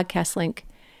them a podcast link.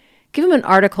 Give them an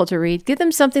article to read. Give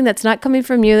them something that's not coming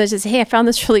from you that says, hey, I found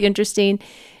this really interesting.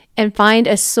 And find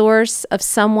a source of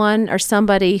someone or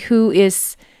somebody who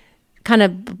is kind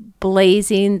of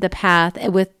blazing the path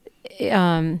with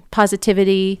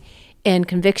positivity and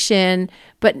conviction,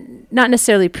 but not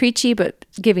necessarily preachy, but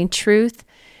giving truth.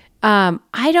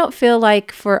 I don't feel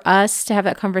like for us to have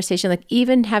that conversation,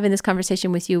 even having this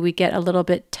conversation with you, we get a little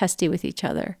bit testy with each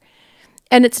other.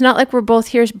 And it's not like we're both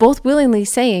here, both willingly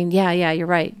saying, yeah, you're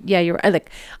right. Yeah, you're right.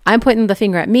 I'm pointing the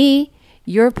finger at me.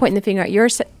 You're pointing the finger at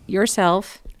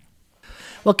yourself.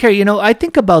 Well, Carrie, I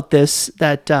think about this,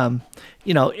 that,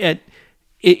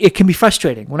 it can be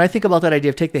frustrating. When I think about that idea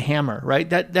of take the hammer, right?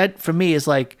 That for me is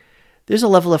there's a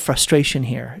level of frustration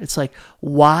here. It's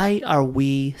why are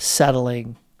we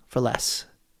settling for less.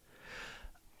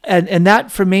 And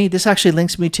that, for me, this actually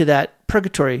links me to that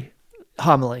purgatory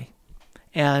homily.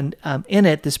 And in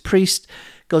it, this priest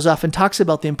goes off and talks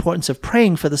about the importance of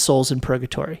praying for the souls in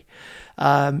purgatory.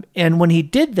 And when he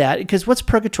did that, because what's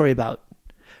purgatory about?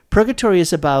 Purgatory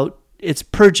is about, it's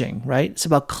purging, right? It's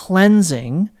about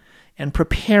cleansing and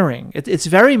preparing. It's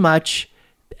very much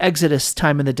Exodus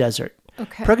time in the desert.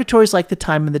 Okay. Purgatory is like the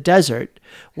time in the desert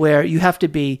where you have to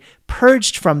be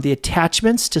purged from the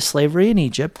attachments to slavery in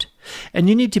Egypt, and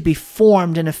you need to be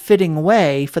formed in a fitting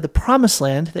way for the promised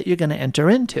land that you're going to enter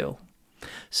into.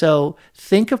 So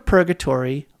think of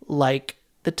purgatory like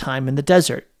the time in the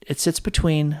desert. It sits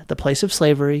between the place of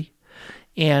slavery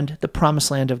and the promised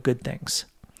land of good things.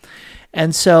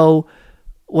 And so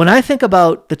when I think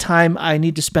about the time I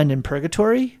need to spend in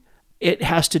purgatory, it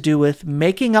has to do with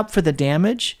making up for the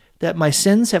damage that my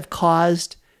sins have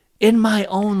caused in my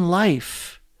own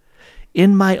life.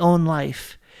 In my own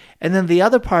life. And then the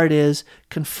other part is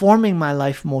conforming my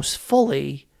life most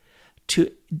fully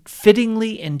to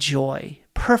fittingly enjoy,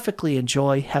 perfectly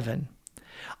enjoy heaven.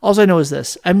 All I know is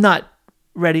this: I'm not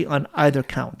ready on either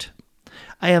count.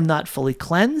 I am not fully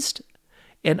cleansed,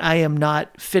 and I am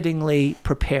not fittingly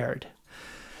prepared.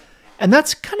 And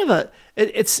that's kind of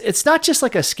it's not just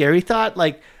like a scary thought.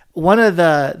 Like, one of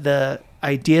the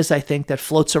ideas I think that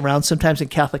floats around sometimes in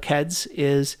Catholic heads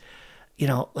is,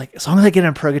 like, as long as I get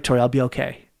in purgatory, I'll be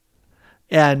okay.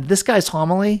 And this guy's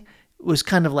homily was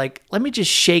kind of like, let me just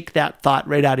shake that thought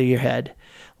right out of your head.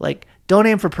 Like, don't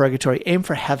aim for purgatory, aim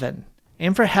for heaven.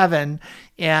 Aim for heaven,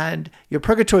 and your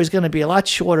purgatory is going to be a lot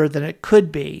shorter than it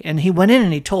could be. And he went in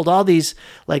and he told all these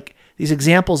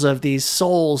examples of these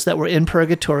souls that were in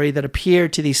purgatory that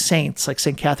appeared to these saints, like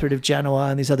St. Catherine of Genoa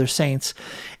and these other saints,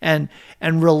 and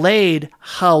relayed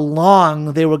how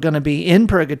long they were going to be in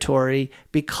purgatory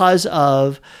because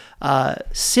of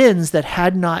sins that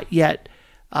had not yet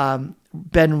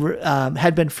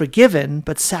been forgiven,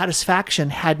 but satisfaction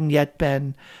hadn't yet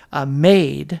been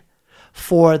made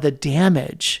for the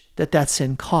damage that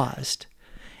sin caused.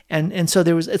 And so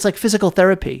it's like physical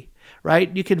therapy,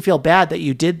 right? You can feel bad that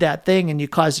you did that thing and you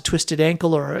caused a twisted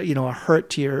ankle or, a hurt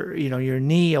to your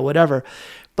knee or whatever.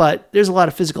 But there's a lot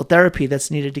of physical therapy that's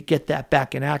needed to get that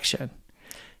back in action.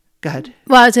 Go ahead.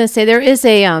 Well, I was going to say, there is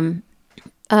a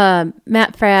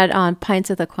Matt Fradd on Pints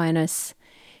with Aquinas.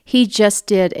 He just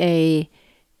did a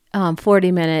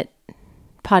 40-minute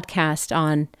podcast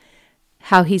on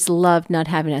how he's loved not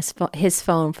having his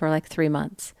phone for like 3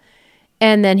 months.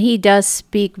 And then he does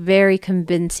speak very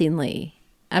convincingly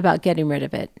about getting rid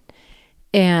of it.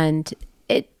 And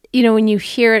it, when you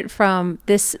hear it from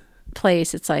this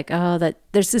place, it's like, oh, that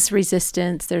there's this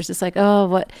resistance. There's this like,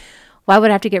 oh, why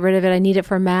would I have to get rid of it? I need it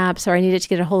for maps, or I need it to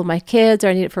get a hold of my kids, or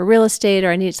I need it for real estate,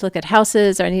 or I need it to look at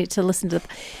houses, or I need it to listen to.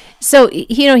 So,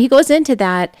 he goes into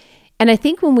that. And I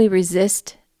think when we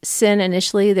resist sin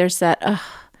initially, there's that,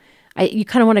 you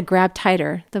kind of want to grab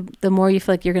tighter, the more you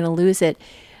feel like you're going to lose it.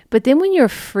 But then when you're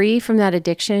free from that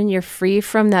addiction, you're free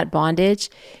from that bondage,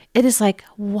 it is like,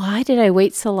 why did I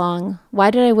wait so long? Why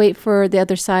did I wait for the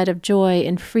other side of joy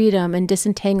and freedom and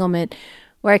disentanglement,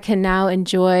 where I can now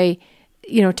enjoy,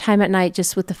 time at night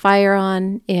just with the fire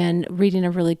on and reading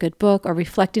a really good book or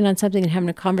reflecting on something and having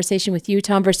a conversation with you,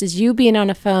 Tom, versus you being on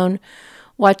a phone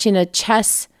watching a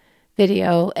chess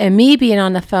video and me being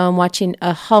on the phone watching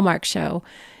a Hallmark show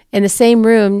in the same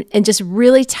room and just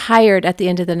really tired at the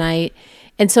end of the night.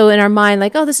 And so in our mind,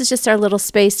 like, oh, this is just our little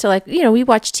space to, like, we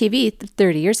watched TV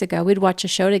 30 years ago. We'd watch a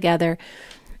show together.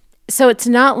 So it's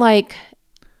not like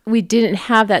we didn't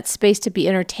have that space to be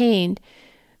entertained,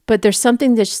 but there's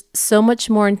something that's so much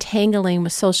more entangling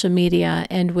with social media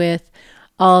and with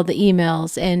all the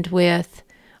emails and with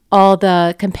all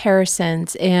the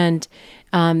comparisons and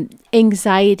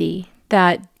anxiety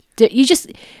that you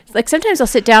just, like, sometimes I'll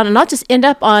sit down and I'll just end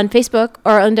up on Facebook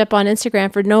or end up on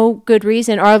Instagram for no good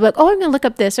reason. Or I'll be like, oh, I'm going to look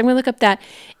up this, I'm going to look up that.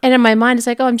 And in my mind, it's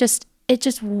like, oh, it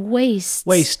just wastes.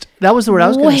 Waste. That was the word I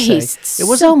was going to say. It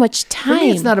wasn't so much time. For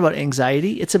me, it's not about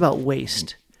anxiety. It's about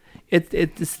waste.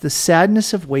 It's the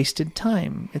sadness of wasted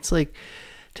time. It's like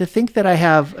to think that I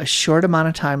have a short amount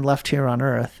of time left here on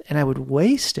earth and I would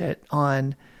waste it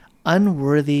on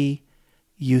unworthy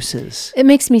uses. It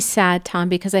makes me sad, Tom,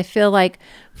 because I feel like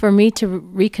for me to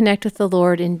reconnect with the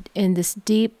Lord in this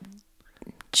deep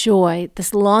joy,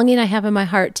 this longing I have in my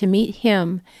heart to meet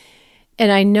Him,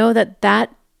 and I know that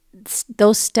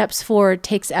those steps forward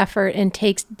takes effort and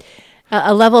takes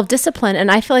a level of discipline, and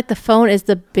I feel like the phone is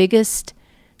the biggest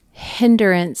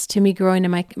hindrance to me growing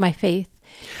in my faith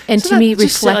and to me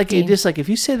reflecting. Just like if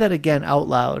you say that again out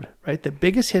loud, right? The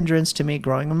biggest hindrance to me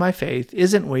growing in my faith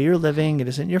isn't where you're living. It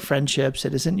isn't your friendships.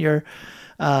 It isn't your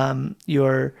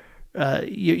your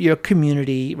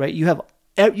community, right?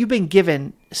 You've been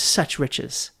given such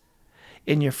riches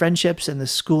in your friendships and the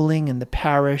schooling and the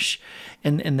parish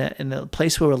and in the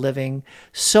place where we're living.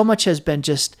 So much has been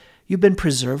you've been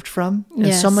preserved from,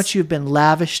 and so much you've been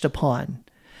lavished upon.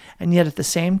 And yet at the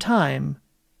same time,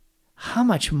 how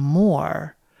much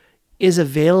more is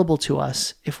available to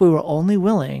us if we were only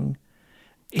willing,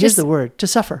 here's the word, to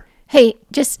suffer. Hey,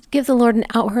 just give the Lord an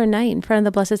hour a night in front of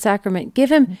the Blessed Sacrament.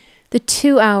 Give him the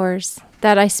 2 hours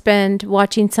that I spend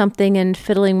watching something and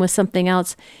fiddling with something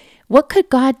else. What could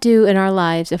God do in our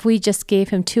lives if we just gave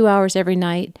him 2 hours every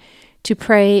night to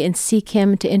pray and seek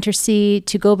him, to intercede,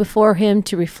 to go before him,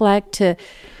 to reflect, to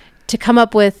come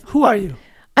up with... Who are you?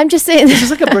 I'm just saying... Is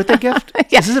this like a birthday gift?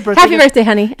 Yeah. Is this a birthday Happy gift? birthday,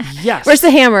 honey. Yes. Where's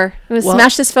the hammer? I'm going to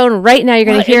smash this phone right now. You're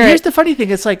going to hear and it. Here's the funny thing.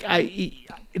 It's like...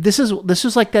 This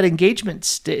is like that engagement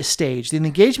stage. In the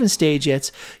engagement stage,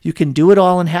 it's you can do it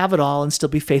all and have it all and still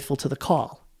be faithful to the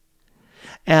call.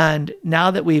 And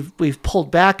now that we've pulled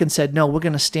back and said, no, we're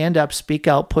going to stand up, speak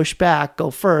out, push back,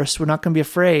 go first. We're not going to be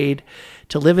afraid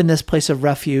to live in this place of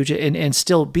refuge and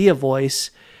still be a voice.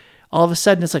 All of a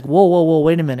sudden, it's like, whoa,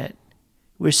 wait a minute.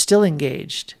 We're still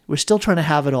engaged. We're still trying to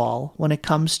have it all when it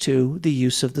comes to the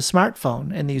use of the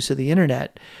smartphone and the use of the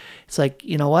internet. It's like,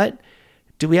 you know what?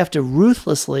 Do we have to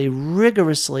ruthlessly,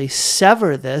 rigorously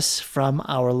sever this from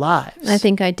our lives? I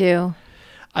think I do.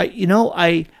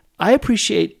 I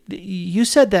appreciate, you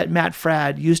said that Matt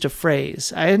Fradd used a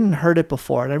phrase. I hadn't heard it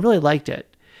before, and I really liked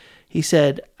it. He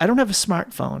said, I don't have a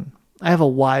smartphone. I have a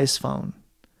wise phone.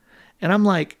 And I'm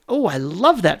like, oh, I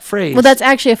love that phrase. Well, that's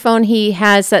actually a phone he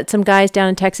has that some guys down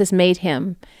in Texas made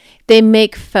him. They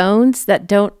make phones that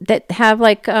have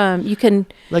like, you can...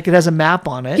 Like it has a map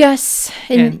on it. Yes.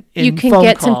 And you can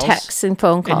get some texts and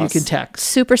phone calls. And you can text.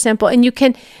 Super simple. And you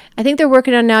can, I think they're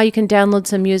working on now, you can download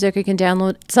some music, or you can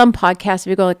download some podcasts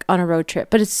if you go like on a road trip.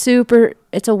 But it's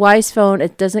a wise phone.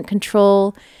 It doesn't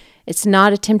control. It's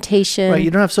not a temptation. Right. You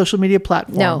don't have social media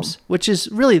platforms, which is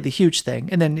really the huge thing.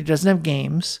 And then it doesn't have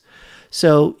games.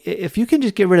 So if you can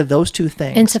just get rid of those two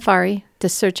things. And Safari to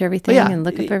search everything and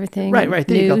look up everything. Right.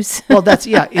 There news. You go. Well, that's,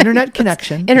 internet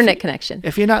connection. Connection.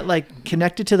 If you're not like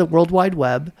connected to the World Wide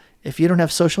Web, if you don't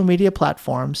have social media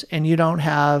platforms and you don't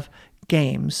have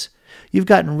games, you've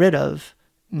gotten rid of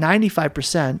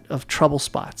 95% of trouble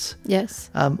spots. Yes.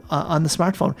 On the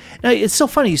smartphone. Now, it's so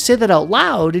funny. You say that out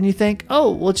loud and you think,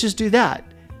 oh, well, let's just do that.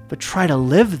 But try to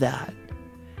live that.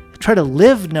 Try to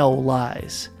live no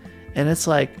lies. And it's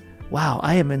like, wow,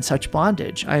 I am in such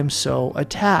bondage. I am so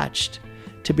attached.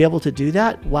 To be able to do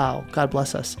that, wow, God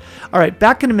bless us. All right,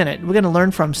 back in a minute. We're going to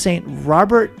learn from St.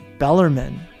 Robert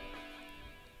Bellarmine.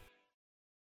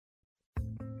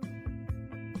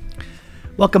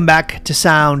 Welcome back to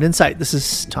Sound Insight. This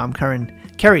is Tom Curran.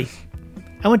 Carrie,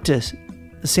 I went to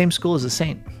the same school as a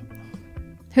saint.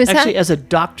 Who's that? Actually, as a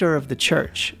doctor of the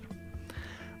church.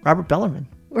 Robert Bellarmine.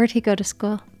 Where'd he go to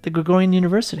school? The Gregorian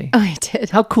University. Oh, he did.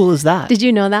 How cool is that? Did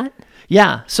you know that?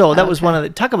 Yeah. So that was one of the,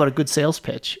 talk about a good sales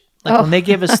pitch. Like when they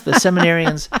gave us the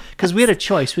seminarians, because we had a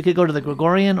choice. We could go to the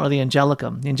Gregorian or the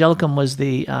Angelicum. The Angelicum was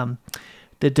the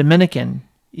Dominican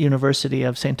University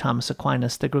of St. Thomas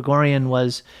Aquinas. The Gregorian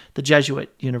was the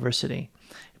Jesuit University,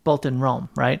 both in Rome,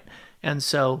 right? And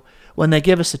so when they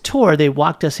gave us a tour, they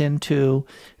walked us into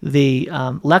the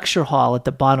lecture hall at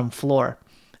the bottom floor.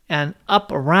 And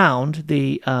up around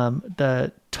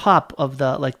the top of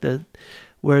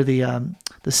where the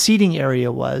seating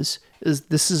area was,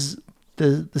 this is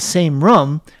the same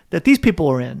room that these people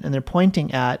were in, and they're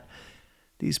pointing at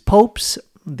these popes,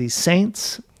 these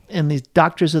saints, and these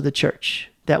doctors of the church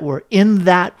that were in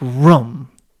that room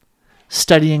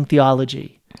studying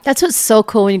theology. That's what's so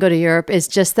cool when you go to Europe is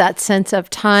just that sense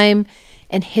of time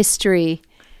and history.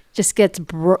 Just gets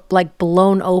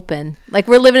blown open. Like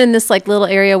we're living in this like little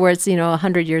area where it's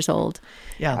 100 years old.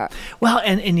 Yeah. Well,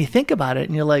 and you think about it,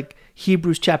 and you're like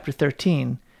Hebrews chapter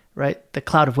 13, right? The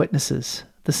cloud of witnesses,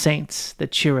 the saints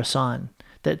that cheer us on,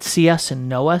 that see us and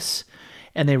know us,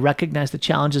 and they recognize the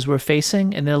challenges we're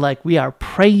facing, and they're like, we are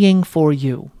praying for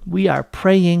you. We are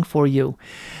praying for you.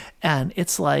 And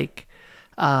it's like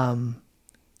that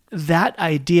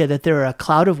idea that there are a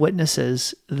cloud of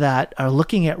witnesses that are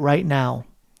looking at right now.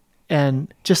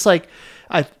 And just like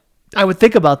I would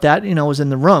think about that, I was in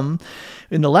the room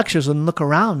in the lectures and look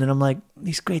around, and I'm like,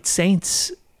 these great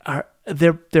saints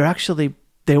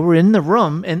they were in the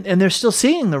room and they're still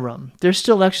seeing the room. They're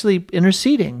still actually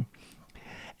interceding.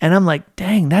 And I'm like,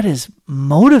 dang, that is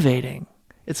motivating.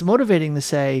 It's motivating to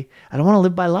say, I don't want to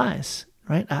live by lies,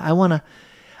 right? I want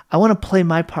to play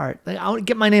my part. I want to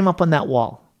get my name up on that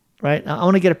wall, right? I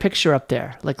want to get a picture up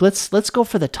there. Like let's go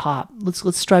for the top.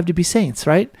 Let's strive to be saints,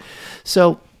 right?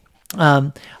 So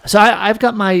I've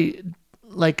got my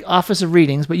like office of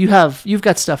readings, but you've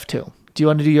got stuff too. Do you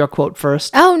want to do your quote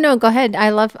first? Oh no, go ahead.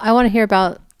 I want to hear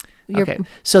about your. Okay.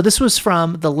 So this was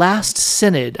from the last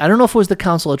synod. I don't know if it was the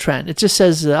Council of Trent. It just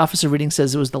says the office of reading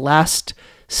says it was the last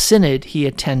synod he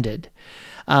attended.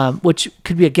 Which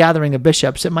could be a gathering of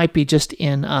bishops. It might be just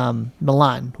in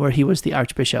Milan, where he was the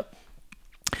archbishop.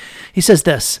 He says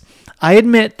this, I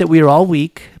admit that we are all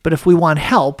weak, but if we want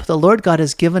help, the Lord God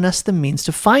has given us the means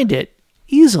to find it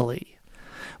easily.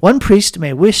 One priest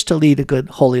may wish to lead a good,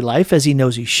 holy life, as he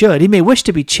knows he should. He may wish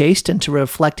to be chaste and to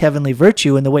reflect heavenly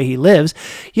virtue in the way he lives,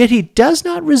 yet he does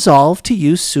not resolve to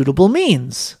use suitable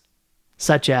means,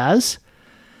 such as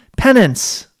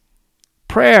penance,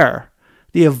 prayer,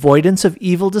 the avoidance of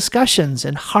evil discussions,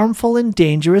 and harmful and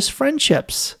dangerous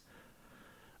friendships.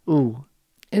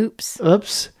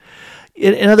 Oops.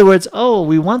 In other words,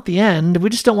 we want the end. We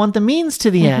just don't want the means to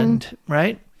the end,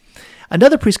 right?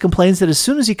 Another priest complains that as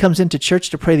soon as he comes into church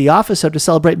to pray the office or to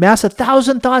celebrate Mass,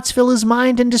 1,000 thoughts fill his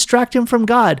mind and distract him from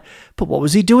God. But what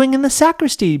was he doing in the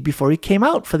sacristy before he came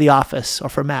out for the office or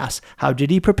for Mass? How did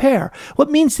he prepare? What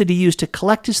means did he use to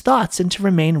collect his thoughts and to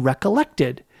remain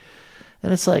recollected?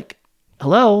 And it's like,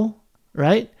 hello,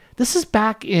 right? This is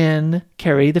back in,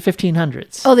 Carrie, the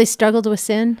 1500s. Oh, they struggled with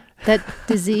sin? That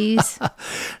disease?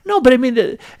 No, but I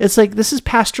mean, it's like this is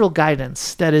pastoral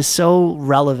guidance that is so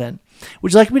relevant.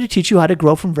 Would you like me to teach you how to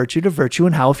grow from virtue to virtue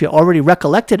and how if you're already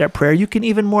recollected at prayer, you can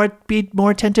even be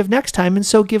more attentive next time and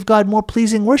so give God more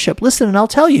pleasing worship? Listen, and I'll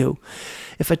tell you.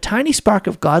 If a tiny spark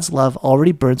of God's love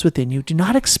already burns within you, do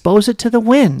not expose it to the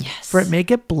wind, for it may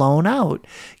get blown out.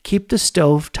 Keep the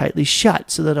stove tightly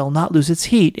shut so that it will not lose its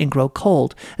heat and grow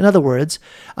cold. In other words,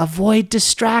 avoid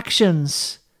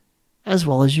distractions as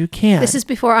well as you can. This is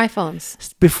before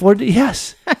iPhones.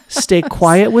 Yes. Stay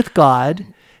quiet with God.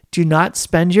 Do not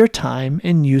spend your time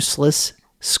in useless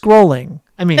scrolling.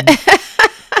 I mean,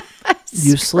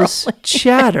 useless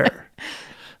chatter,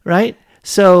 right?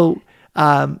 So,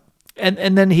 and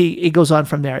then he goes on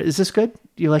from there. Is this good?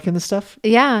 You liking this stuff?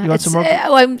 Yeah. You want some more?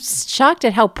 I'm shocked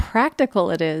at how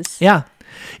practical it is. Yeah.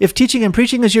 If teaching and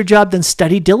preaching is your job, then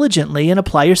study diligently and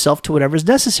apply yourself to whatever is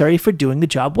necessary for doing the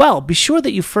job well. Be sure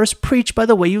that you first preach by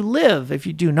the way you live. If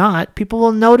you do not, people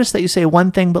will notice that you say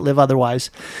one thing but live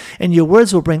otherwise, and your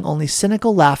words will bring only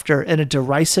cynical laughter and a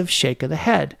derisive shake of the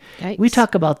head. Yikes. We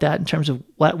talk about that in terms of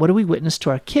what do we witness to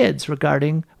our kids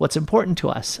regarding what's important to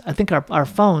us. I think our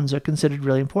phones are considered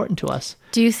really important to us.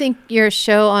 Do you think your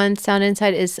show on Sound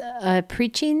Insight is a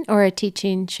preaching or a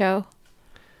teaching show?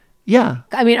 Yeah.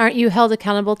 I mean, aren't you held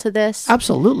accountable to this?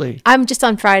 Absolutely. I'm just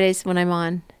on Fridays when I'm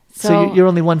on. So you're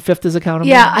only 1/5 as accountable?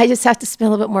 Yeah, I just have to spend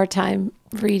a little bit more time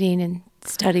reading and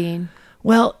studying.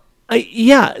 Well,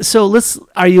 yeah. So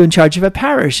are you in charge of a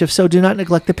parish? If so, do not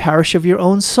neglect the parish of your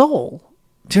own soul.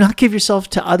 Do not give yourself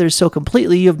to others so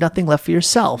completely you have nothing left for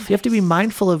yourself. You have to be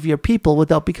mindful of your people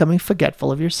without becoming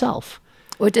forgetful of yourself.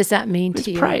 What does that mean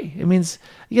to you? Pray. It means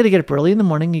you got to get up early in the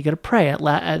morning. You got to pray.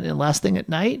 And last thing at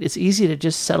night, it's easy to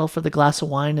just settle for the glass of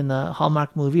wine in the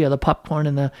Hallmark movie or the popcorn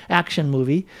in the action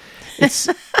movie. It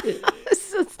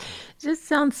just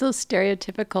sounds so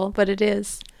stereotypical, but it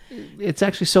is. It's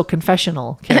actually so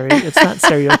confessional, Carrie. It's not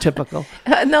stereotypical.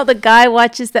 No, the guy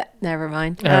watches that. Never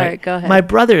mind. All right, go ahead. My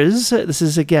brothers, this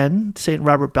is again St.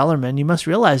 Robert Bellarmine. You must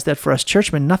realize that for us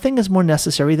churchmen, nothing is more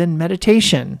necessary than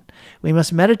meditation. We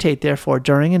must meditate, therefore,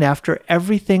 during and after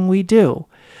everything we do.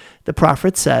 The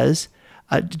prophet says,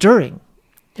 during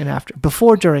and after,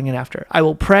 before, during, and after. I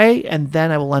will pray, and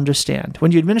then I will understand.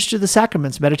 When you administer the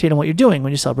sacraments, meditate on what you're doing.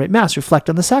 When you celebrate Mass, reflect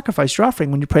on the sacrifice you're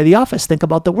offering. When you pray the office, think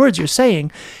about the words you're saying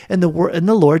and the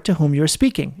Lord to whom you're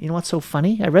speaking. You know what's so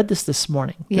funny? I read this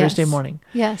morning, Thursday morning.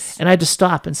 Yes. And I had to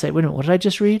stop and say, wait a minute, what did I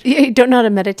just read? You don't know how to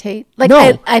meditate? Like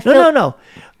No, I feel, no.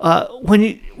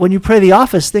 When you pray the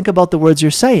office, think about the words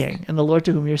you're saying and the Lord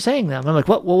to whom you're saying them. I'm like,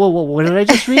 what? Whoa, what did I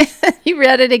just read? You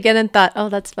read it again and thought, oh,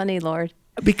 that's funny, Lord.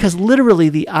 Because literally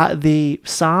the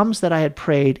Psalms that I had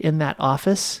prayed in that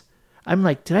office, I'm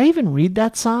like, did I even read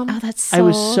that Psalm? Oh, that's I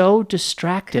was so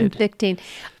distracted. Convicting.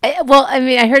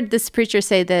 I heard this preacher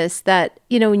say this, that,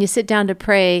 when you sit down to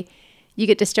pray, you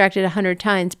get distracted 100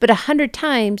 times, but 100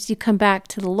 times you come back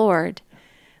to the Lord.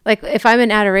 Like if I'm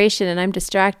in adoration and I'm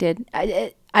distracted,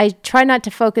 I try not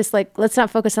to focus, like, let's not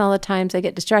focus on all the times I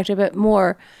get distracted, but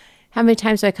more, how many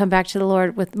times do I come back to the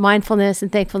Lord with mindfulness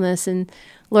and thankfulness and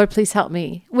Lord, please help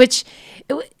me.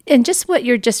 And just what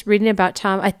you're just reading about,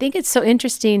 Tom, I think it's so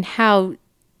interesting how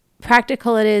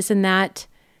practical it is in that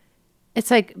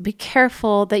it's like, be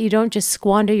careful that you don't just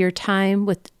squander your time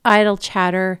with idle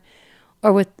chatter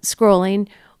or with scrolling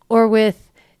or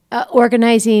with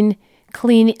organizing,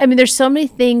 cleaning. I mean, there's so many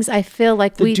things I feel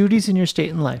like the duties in your state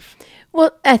in life.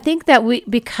 Well, I think that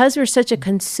because we're such a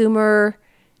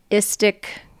consumeristic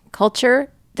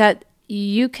culture, that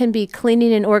you can be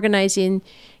cleaning and organizing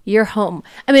your home.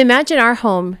 I mean, imagine our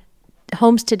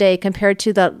homes today compared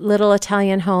to the little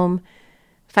Italian home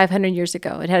 500 years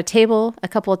ago. It had a table, a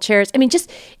couple of chairs. I mean,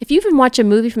 just if you even watch a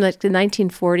movie from like the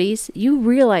 1940s, you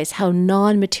realize how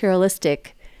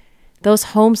non-materialistic those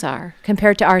homes are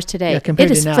compared to ours today. Yeah,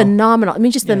 compared it is to now. phenomenal. I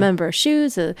mean, just the number of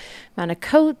shoes, the amount of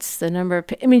coats, the number of,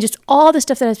 I mean, just all the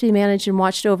stuff that has to be managed and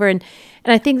watched over. And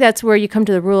I think that's where you come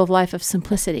to the rule of life of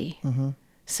simplicity. Mm-hmm.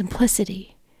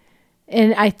 Simplicity.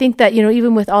 And I think that,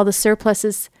 even with all the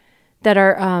surpluses that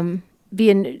are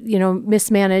being,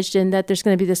 mismanaged, and that there's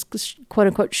going to be this quote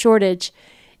unquote shortage,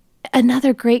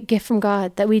 another great gift from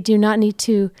God that we do not need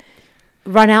to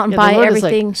run out and buy the Lord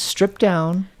everything. Is like, strip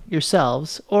down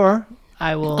yourselves, or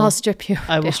I'll strip you.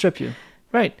 I will strip you.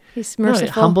 Right. He's merciful.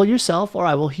 Right. Humble yourself, or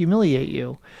I will humiliate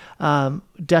you.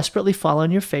 Desperately fall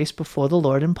on your face before the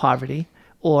Lord in poverty,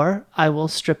 or I will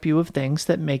strip you of things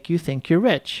that make you think you're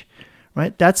rich.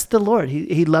 Right. That's the Lord.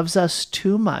 He loves us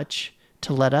too much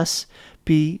to let us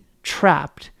be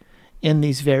trapped in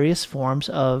these various forms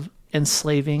of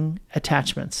enslaving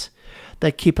attachments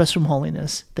that keep us from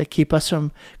holiness, that keep us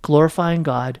from glorifying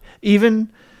God. Even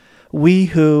we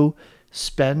who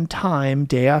spend time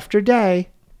day after day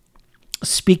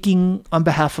speaking on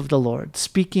behalf of the Lord,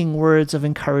 speaking words of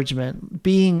encouragement,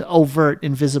 being overt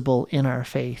and visible in our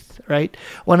faith, right?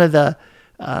 One of the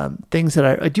things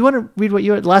that do you want to read what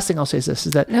the last thing I'll say is this,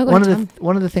 is that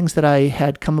one of the things that I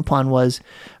had come upon was,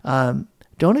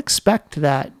 don't expect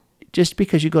that just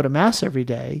because you go to Mass every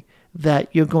day, that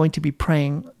you're going to be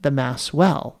praying the Mass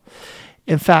well.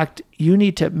 In fact, you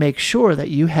need to make sure that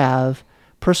you have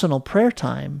personal prayer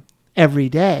time every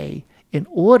day in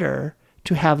order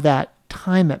to have that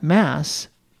time at Mass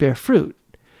bear fruit.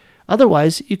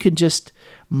 Otherwise, you can just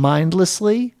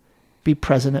mindlessly be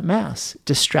present at Mass,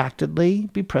 distractedly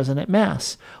be present at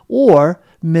Mass, or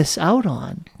miss out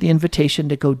on the invitation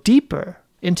to go deeper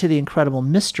into the incredible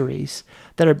mysteries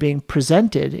that are being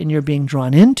presented and you're being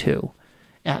drawn into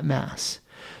at Mass.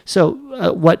 So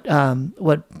what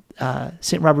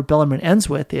St. Robert Bellarmine ends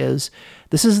with is,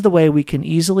 this is the way we can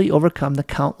easily overcome the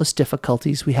countless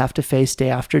difficulties we have to face day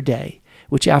after day,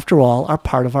 which after all are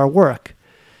part of our work,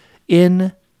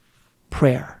 in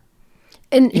prayer.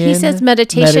 And he says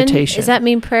meditation. Does that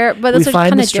mean prayer? But we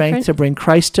find the strength to bring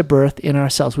Christ to birth in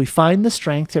ourselves. We find the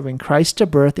strength to bring Christ to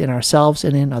birth in ourselves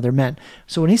and in other men.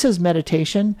 So when he says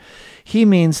meditation, he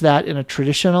means that in a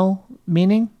traditional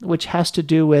meaning, which has to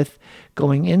do with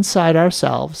going inside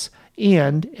ourselves,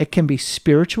 and it can be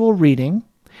spiritual reading,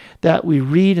 that we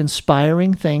read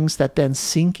inspiring things that then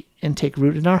sink and take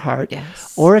root in our heart.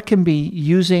 Yes. Or it can be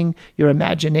using your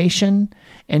imagination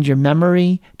and your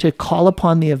memory to call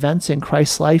upon the events in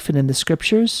Christ's life and in the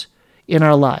scriptures in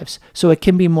our lives. So it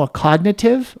can be more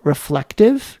cognitive,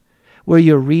 reflective, where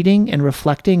you're reading and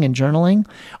reflecting and journaling,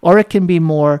 or it can be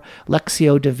more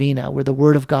Lectio Divina, where the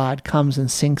Word of God comes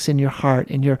and sinks in your heart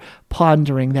and you're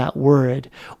pondering that Word.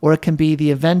 Or it can be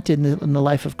the event in the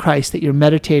life of Christ that you're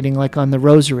meditating, like on the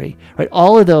Rosary, right?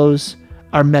 All of those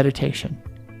are meditation.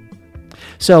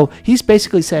 So he's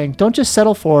basically saying, don't just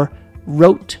settle for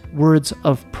rote words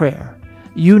of prayer.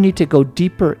 You need to go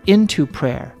deeper into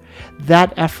prayer.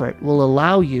 That effort will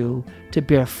allow you to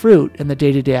bear fruit in the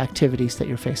day-to-day activities that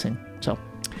you're facing. So,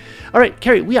 all right,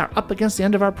 Carrie, we are up against the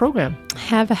end of our program.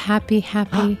 Have a happy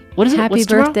what is it? Happy What's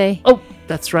birthday. Tomorrow? Oh,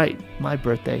 that's right. My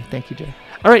birthday. Thank you, dear.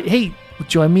 All right, hey,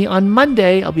 join me on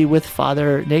Monday. I'll be with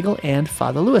Father Nagel and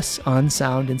Father Lewis on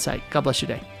Sound Insight. God bless your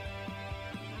day.